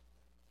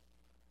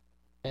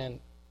 And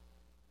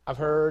I've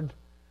heard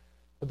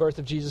the birth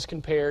of Jesus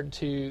compared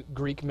to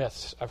Greek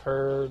myths. I've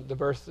heard the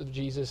birth of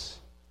Jesus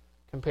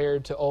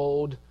compared to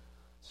old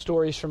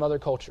stories from other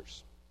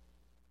cultures.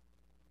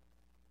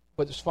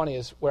 What's funny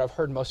is where I've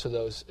heard most of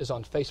those is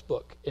on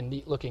Facebook in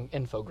neat-looking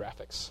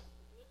infographics.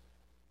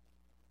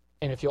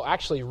 And if you'll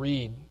actually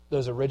read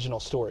those original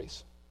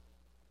stories,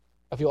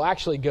 if you'll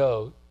actually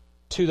go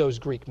to those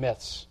Greek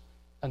myths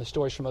and the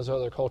stories from those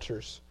other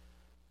cultures,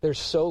 there's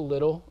so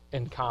little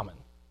in common.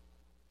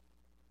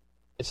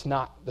 It's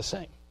not the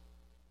same,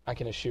 I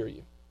can assure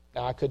you.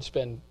 Now, I could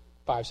spend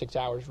 5-6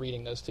 hours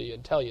reading those to you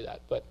and tell you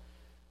that, but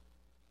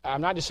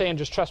I'm not just saying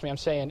just trust me. I'm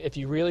saying if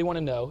you really want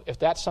to know, if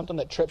that's something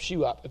that trips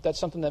you up, if that's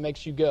something that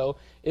makes you go,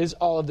 is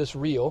all of this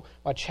real?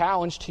 My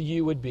challenge to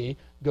you would be,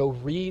 go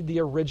read the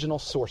original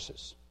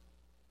sources.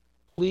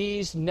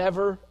 Please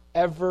never,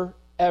 ever,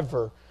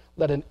 ever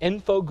let an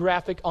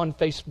infographic on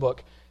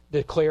Facebook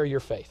declare your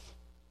faith.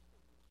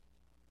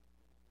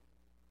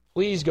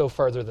 Please go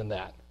further than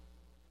that.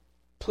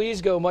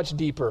 Please go much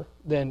deeper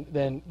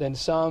than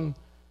some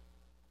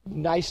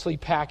nicely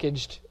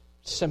packaged,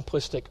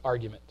 simplistic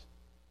argument.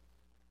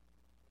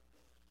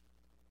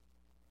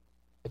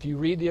 If you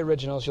read the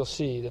originals, you'll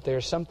see that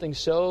there's something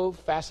so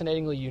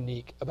fascinatingly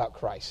unique about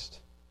Christ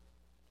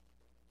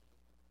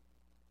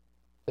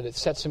that it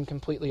sets him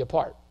completely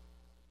apart.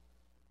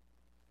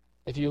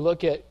 If you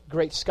look at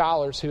great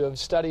scholars who have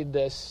studied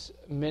this,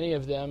 many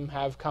of them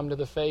have come to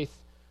the faith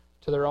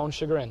to their own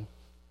chagrin.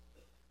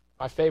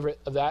 My favorite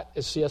of that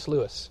is C.S.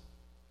 Lewis.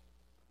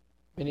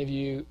 Many of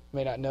you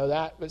may not know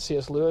that, but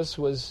C.S. Lewis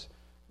was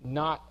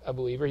not a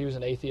believer. He was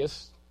an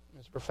atheist. He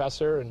was a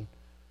professor, and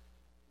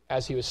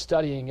as he was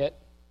studying it,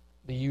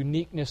 the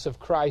uniqueness of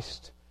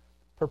Christ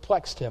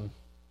perplexed him.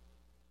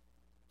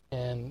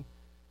 And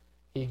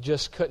he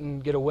just couldn't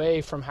get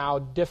away from how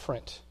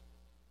different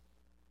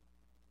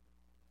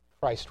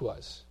Christ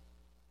was.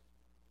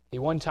 He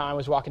one time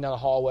was walking down the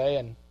hallway,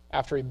 and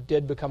after he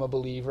did become a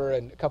believer,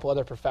 and a couple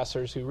other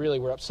professors who really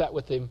were upset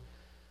with him,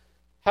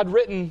 had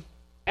written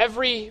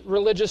every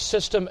religious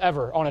system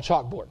ever on a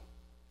chalkboard.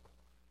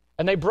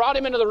 And they brought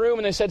him into the room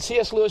and they said,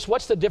 C.S. Lewis,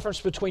 what's the difference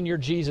between your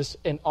Jesus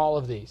and all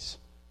of these?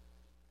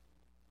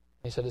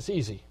 He said, it's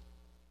easy.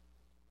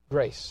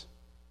 Grace.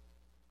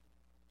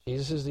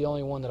 Jesus is the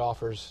only one that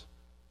offers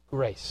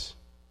grace.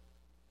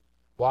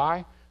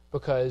 Why?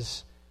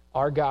 Because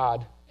our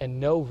God, and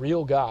no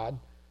real God,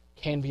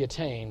 can be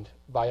attained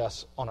by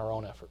us on our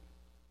own effort.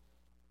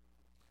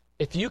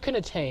 If you can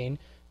attain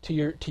to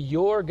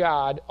your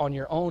God on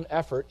your own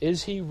effort,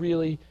 is he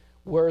really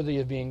worthy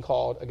of being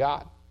called a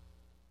God?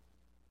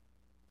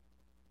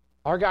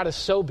 Our God is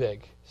so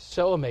big,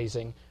 so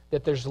amazing,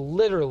 that there's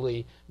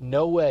literally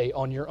no way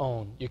on your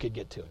own you could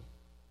get to him.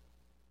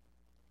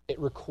 It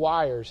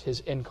requires his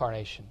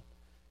incarnation.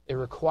 It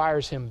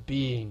requires him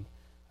being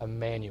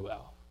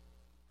Emmanuel.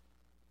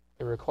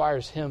 It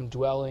requires him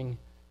dwelling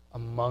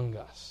among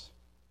us.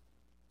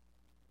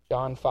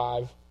 John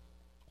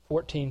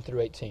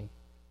 5:14-18.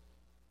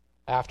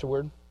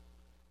 Afterward,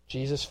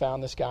 Jesus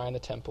found this guy in the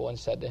temple and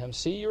said to him,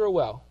 see, you are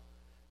well.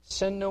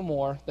 Sin no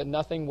more, that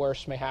nothing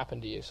worse may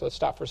happen to you. So let's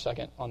stop for a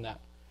second on that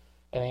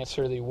and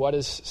answer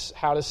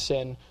how does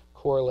sin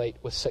correlate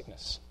with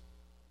sickness?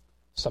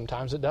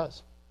 Sometimes it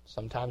does.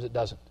 Sometimes it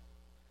doesn't.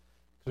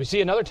 We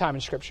see another time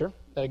in Scripture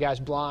that a guy's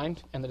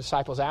blind and the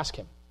disciples ask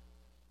him,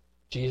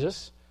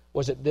 Jesus,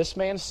 was it this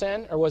man's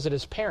sin or was it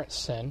his parents'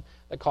 sin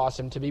that caused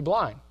him to be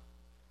blind?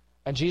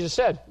 And Jesus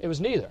said, it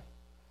was neither.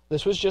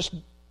 This was just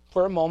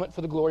for a moment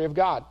for the glory of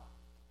God.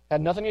 It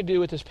had nothing to do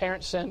with his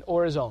parents' sin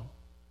or his own.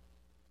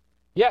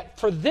 Yet,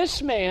 for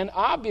this man,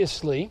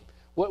 obviously,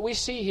 what we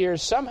see here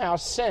is somehow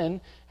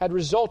sin had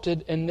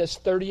resulted in this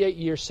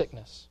 38-year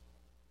sickness.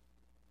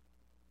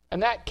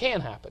 And that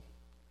can happen.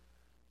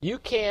 You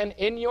can,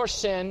 in your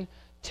sin,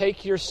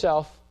 take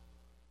yourself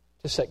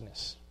to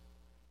sickness.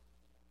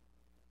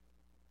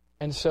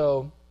 And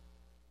so,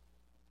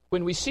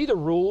 when we see the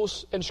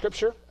rules in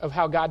Scripture of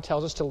how God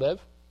tells us to live,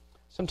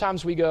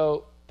 sometimes we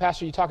go,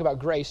 Pastor, you talk about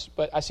grace,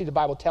 but I see the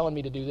Bible telling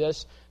me to do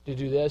this, to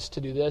do this,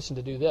 to do this, and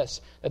to do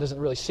this. That doesn't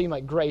really seem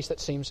like grace. That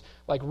seems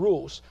like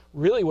rules.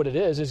 Really what it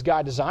is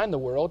God designed the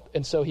world,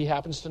 and so He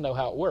happens to know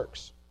how it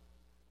works.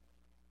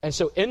 And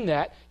so in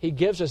that, He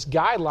gives us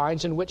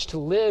guidelines in which to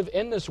live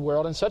in this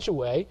world in such a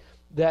way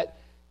that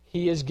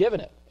He has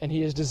given it, and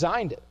He has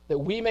designed it, that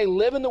we may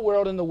live in the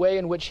world in the way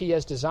in which He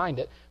has designed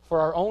it, for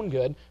our own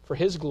good, for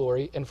His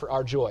glory, and for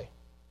our joy.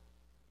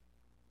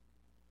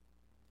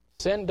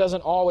 Sin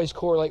doesn't always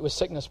correlate with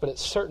sickness, but it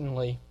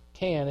certainly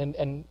can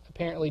and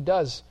apparently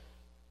does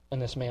in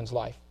this man's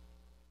life.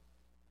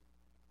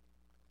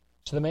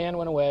 So the man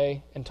went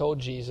away and told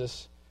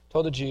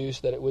the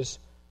Jews that it was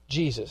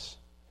Jesus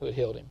who had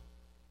healed him.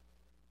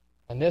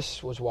 And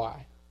this was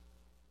why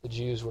the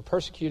Jews were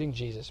persecuting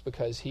Jesus,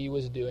 because He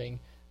was doing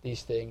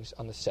these things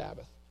on the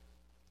Sabbath.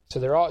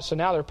 So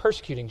now they're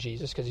persecuting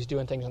Jesus because He's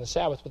doing things on the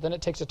Sabbath, but then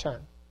it takes a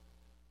turn.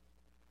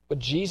 But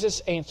Jesus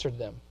answered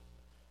them,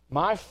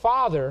 "My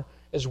Father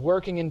is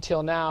working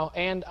until now,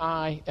 and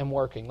I am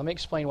working." Let me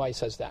explain why He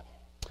says that.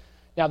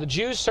 Now, the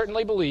Jews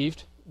certainly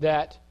believed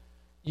that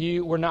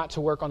you were not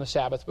to work on the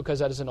Sabbath because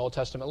that is an Old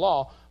Testament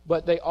law,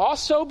 but they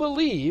also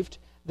believed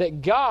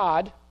that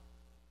God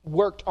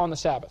worked on the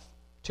Sabbath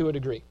to a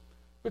degree,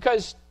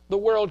 because the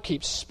world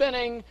keeps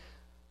spinning,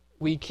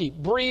 we keep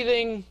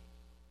breathing,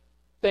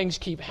 things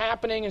keep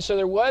happening, and so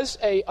there was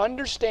a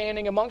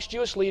understanding amongst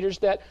Jewish leaders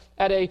that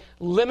at a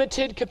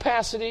limited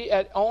capacity,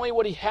 at only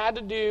what He had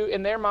to do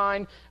in their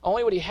mind,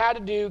 only what He had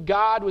to do,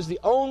 God was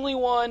the only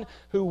one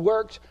who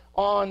worked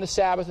on the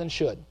Sabbath and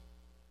should.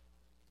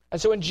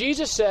 And so when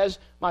Jesus says,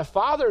 "My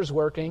Father is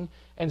working,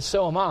 and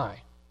so am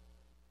I,"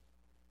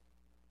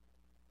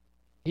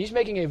 He's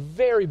making a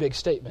very big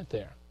statement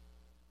there.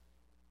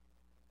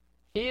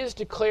 He is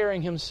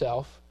declaring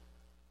Himself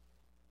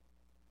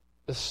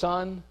the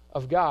Son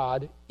of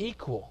God,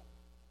 equal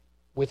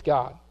with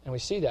God. And we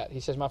see that. He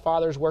says, "My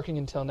Father is working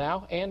until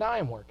now, and I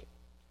am working."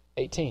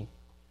 18.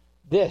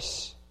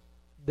 This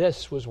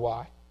was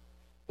why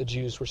the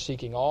Jews were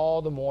seeking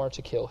all the more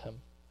to kill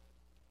Him.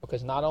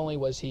 Because not only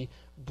was He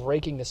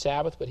breaking the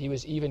Sabbath, but He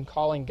was even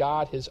calling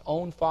God His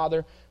own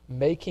Father,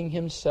 making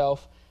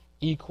Himself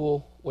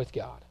equal with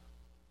God.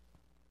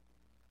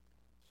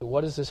 So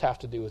what does this have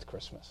to do with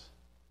Christmas?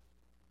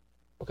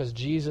 Because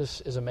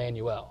Jesus is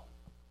Emmanuel.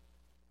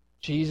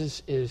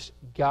 Jesus is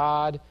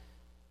God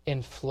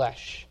in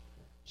flesh.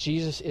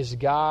 Jesus is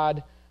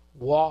God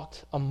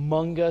walked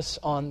among us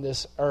on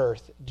this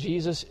earth.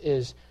 Jesus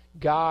is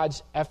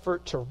God's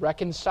effort to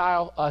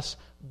reconcile us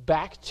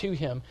back to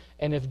Him.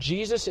 And if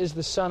Jesus is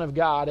the Son of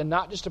God and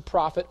not just a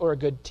prophet or a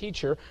good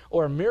teacher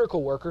or a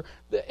miracle worker,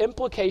 the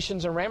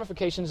implications and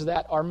ramifications of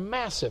that are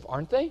massive,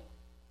 aren't they?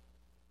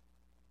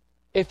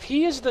 If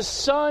He is the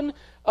Son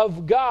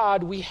of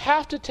God, we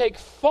have to take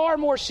far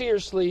more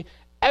seriously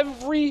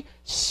every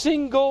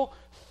single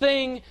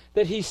thing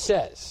that He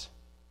says.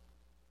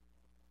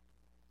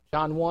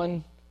 John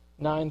 1,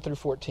 9 through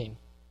 14. This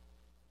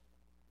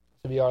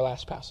will be our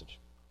last passage.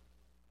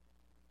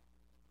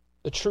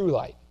 The true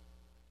light,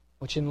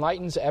 which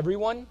enlightens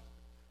everyone,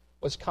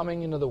 was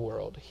coming into the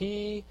world.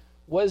 He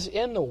was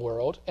in the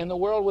world, and the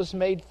world was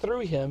made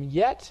through Him,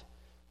 yet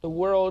the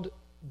world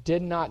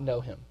did not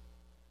know Him.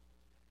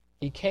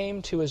 He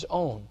came to His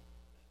own,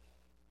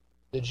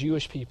 the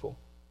Jewish people,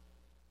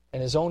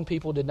 and His own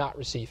people did not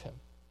receive Him.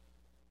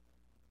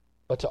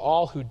 But to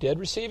all who did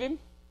receive Him,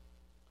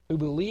 who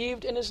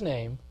believed in His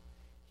name,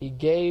 He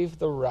gave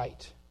the right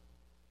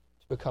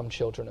to become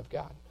children of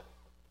God,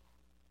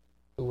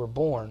 who were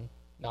born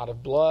not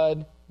of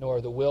blood, nor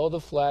of the will of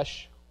the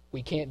flesh.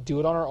 We can't do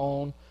it on our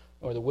own,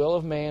 nor the will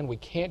of man. We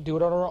can't do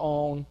it on our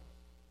own,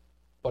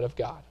 but of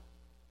God.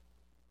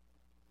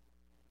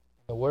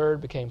 The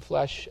Word became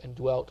flesh and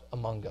dwelt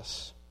among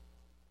us.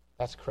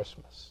 That's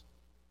Christmas.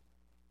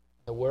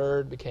 The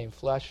Word became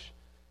flesh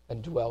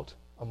and dwelt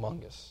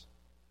among us.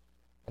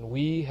 And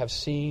we have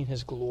seen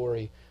His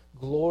glory.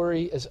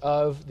 Glory as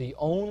of the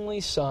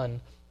only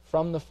Son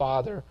from the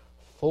Father,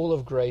 full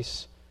of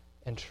grace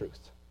and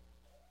truth.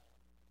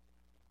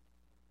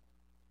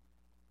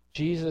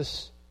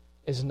 Jesus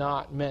is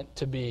not meant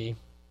to be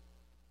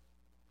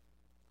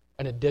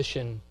an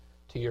addition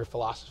to your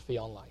philosophy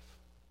on life.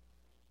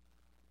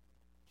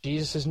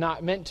 Jesus is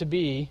not meant to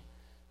be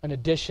an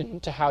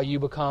addition to how you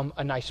become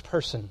a nice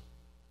person.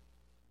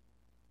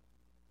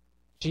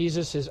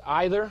 Jesus is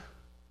either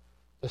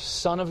the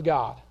Son of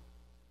God,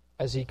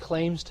 as He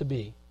claims to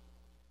be,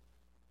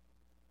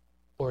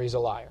 or He's a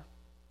liar.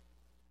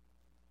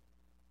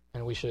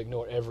 And we should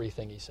ignore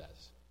everything He says.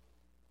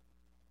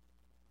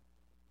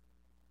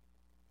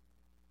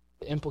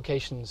 The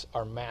implications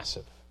are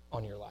massive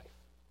on your life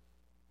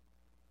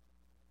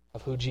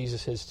of who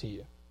Jesus is to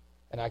you.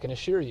 And I can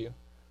assure you,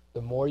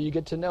 the more you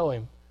get to know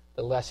him,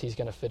 the less he's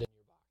going to fit in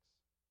your box.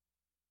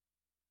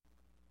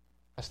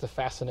 That's the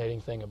fascinating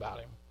thing about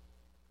him.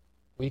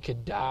 We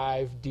could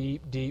dive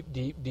deep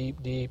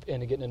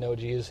into getting to know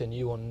Jesus, and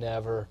you will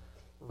never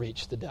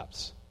reach the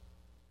depths.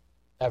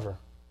 Ever.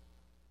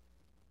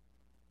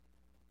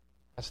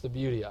 That's the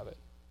beauty of it.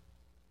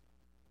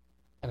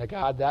 And a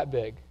God that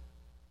big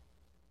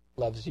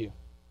loves you.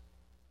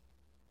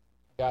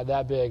 A God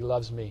that big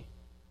loves me.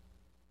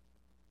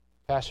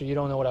 Pastor, you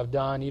don't know what I've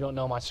done. You don't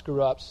know my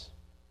screw-ups.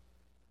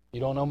 You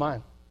don't know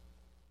mine.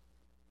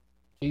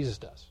 Jesus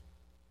does.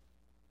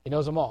 He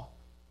knows them all.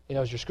 He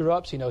knows your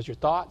screw-ups. He knows your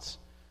thoughts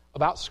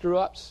about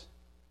screw-ups.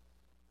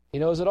 He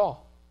knows it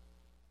all.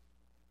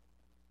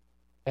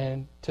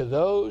 And to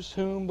those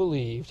whom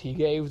believed, he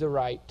gave the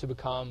right to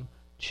become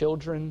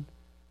children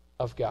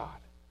of God.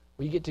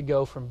 We get to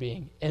go from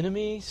being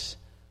enemies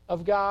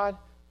of God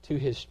to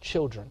his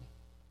children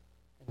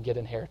and get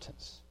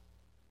inheritance.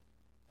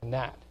 And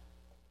that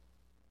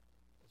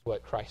is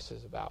what Christ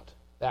is about.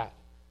 That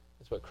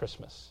is what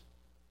Christmas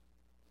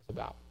is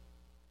about.